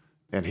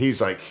 And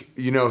he's like,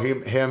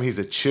 he's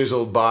a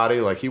chiseled body.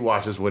 Like, he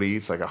watches what he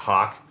eats like a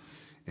hawk.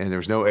 And there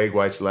was no egg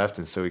whites left,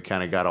 and so he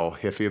kind of got all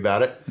hiffy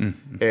about it.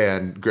 Mm-hmm.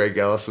 And Greg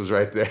Ellis was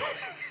right there.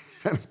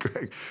 And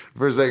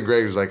first thing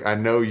Greg was like, I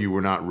know you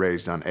were not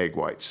raised on egg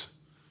whites.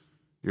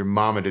 Your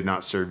mama did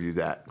not serve you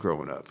that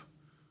growing up.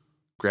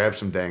 Grab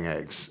some dang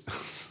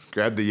eggs.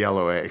 Grab the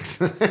yellow eggs.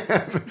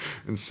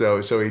 And so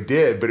he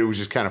did, but it was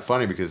just kind of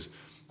funny because,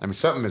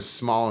 something as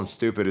small and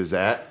stupid as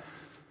that,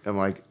 I'm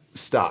like,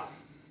 stop.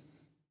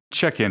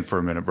 Check in for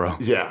a minute, bro.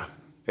 Yeah.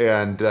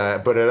 And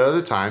but at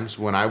other times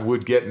when I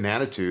would get an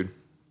attitude,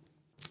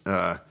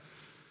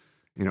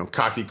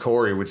 cocky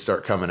Cory would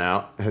start coming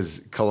out,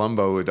 as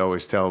Colombo would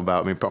always tell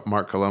about me.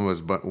 Mark Colombo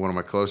is one of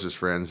my closest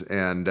friends,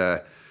 and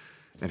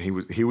he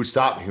would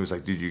stop me. He was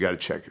like, dude, you got to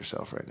check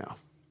yourself right now.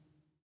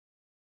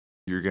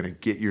 You're going to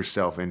get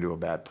yourself into a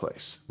bad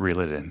place. Reel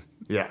it in.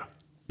 Yeah.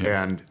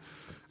 And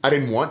I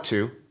didn't want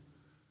to,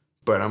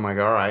 but I'm like,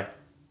 all right,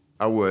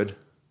 I would,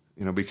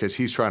 because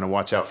he's trying to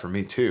watch out for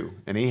me too.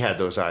 And he had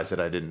those eyes that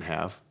I didn't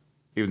have,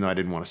 even though I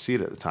didn't want to see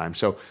it at the time.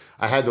 So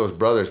I had those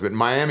brothers, but in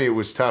Miami, it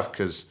was tough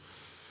because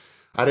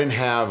I didn't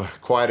have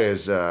quite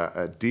as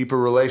deeper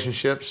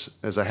relationships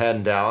as I had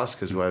in Dallas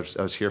because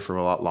I was here for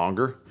a lot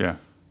longer. Yeah.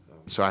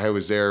 So I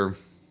was there.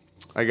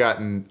 I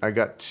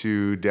got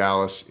to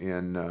Dallas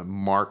in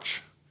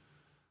March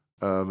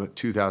of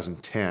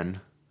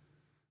 2010,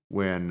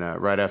 when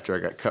right after I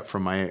got cut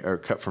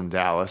from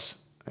Dallas,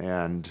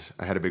 and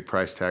I had a big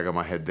price tag on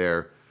my head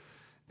there,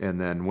 and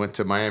then went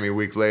to Miami a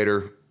week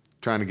later,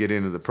 trying to get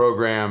into the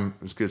program.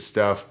 It was good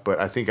stuff, but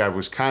I think I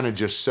was kind of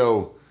just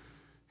so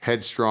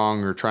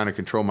headstrong or trying to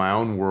control my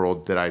own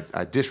world that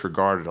I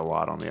disregarded a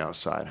lot on the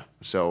outside.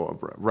 So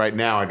right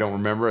now I don't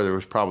remember. There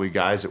was probably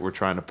guys that were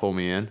trying to pull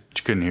me in. But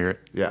you couldn't hear it.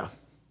 Yeah.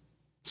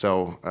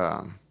 So,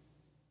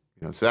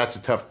 so that's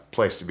a tough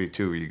place to be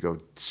too, where you go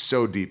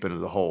so deep into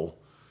the hole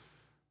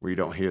where you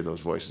don't hear those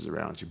voices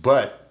around you.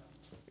 But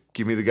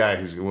give me the guy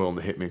who's willing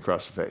to hit me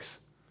across the face.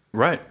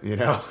 Right.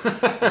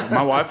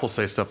 My wife will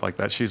say stuff like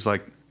that. She's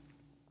like,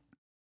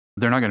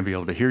 they're not going to be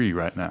able to hear you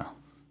right now.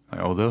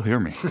 Like, oh, they'll hear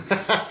me.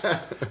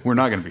 We're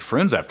not going to be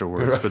friends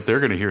afterwards, but they're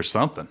going to hear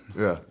something.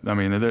 Yeah. I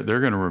mean, they're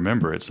going to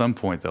remember. At some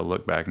point, they'll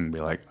look back and be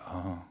like,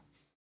 oh.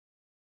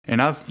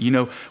 And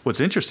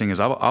what's interesting is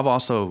I've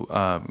also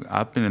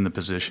I've been in the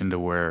position to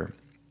where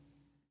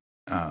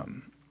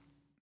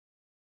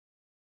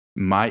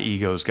my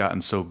ego's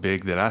gotten so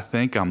big that I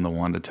think I'm the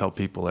one to tell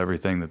people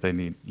everything that they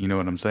need. You know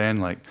what I'm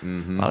saying? Like a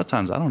lot of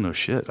times I don't know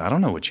shit. I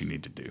don't know what you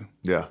need to do.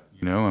 Yeah.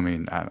 I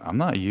mean, I'm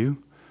not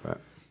you. Right.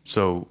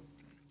 So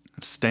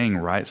staying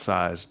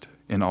right-sized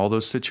in all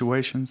those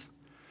situations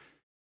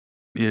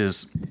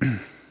is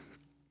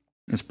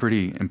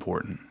pretty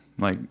important.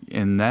 Like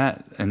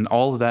and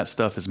all of that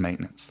stuff is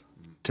maintenance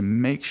to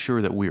make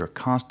sure that we are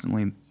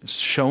constantly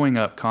showing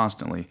up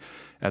constantly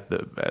at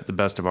the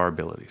best of our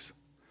abilities.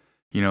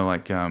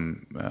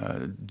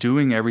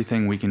 Doing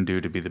everything we can do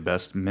to be the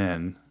best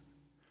men,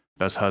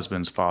 best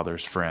husbands,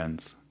 fathers,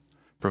 friends,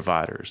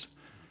 providers,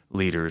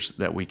 leaders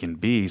that we can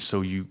be.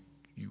 So you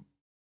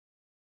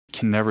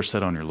can never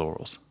sit on your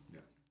laurels.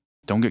 Yeah.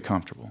 Don't get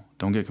comfortable.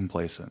 Don't get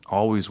complacent.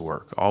 Always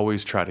work.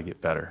 Always try to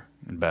get better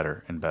and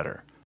better and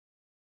better.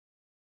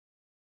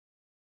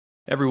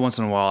 Every once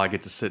in a while, I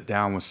get to sit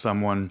down with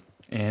someone,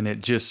 and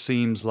it just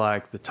seems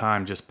like the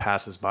time just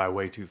passes by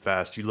way too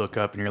fast. You look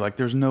up, and you're like,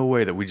 there's no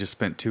way that we just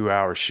spent 2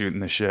 hours shooting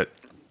this shit.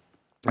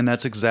 And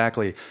that's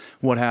exactly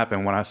what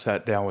happened when I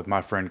sat down with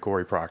my friend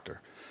Cory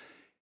Procter.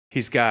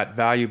 He's got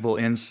valuable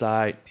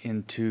insight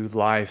into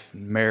life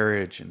and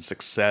marriage and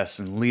success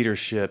and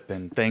leadership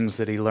and things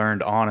that he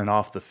learned on and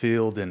off the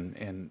field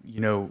and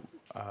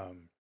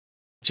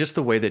just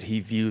the way that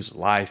he views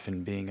life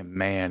and being a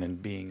man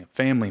and being a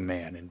family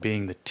man and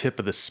being the tip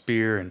of the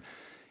spear and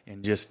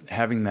just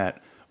having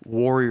that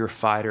warrior,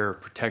 fighter,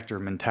 protector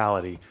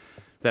mentality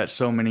that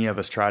so many of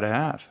us try to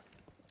have.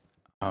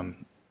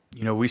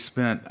 We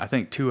spent, I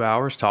think, 2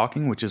 hours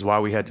talking, which is why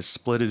we had to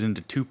split it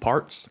into 2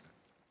 parts.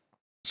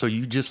 So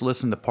you just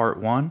listened to part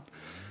 1.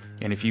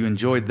 And if you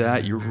enjoyed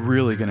that, you're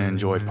really going to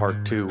enjoy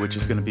part 2, which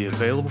is going to be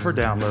available for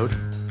download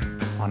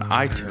on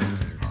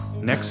iTunes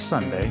next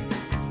Sunday.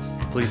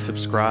 Please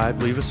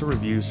subscribe, leave us a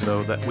review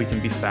so that we can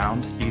be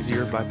found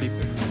easier by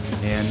people.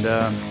 And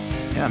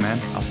yeah,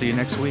 man, I'll see you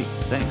next week.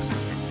 Thanks.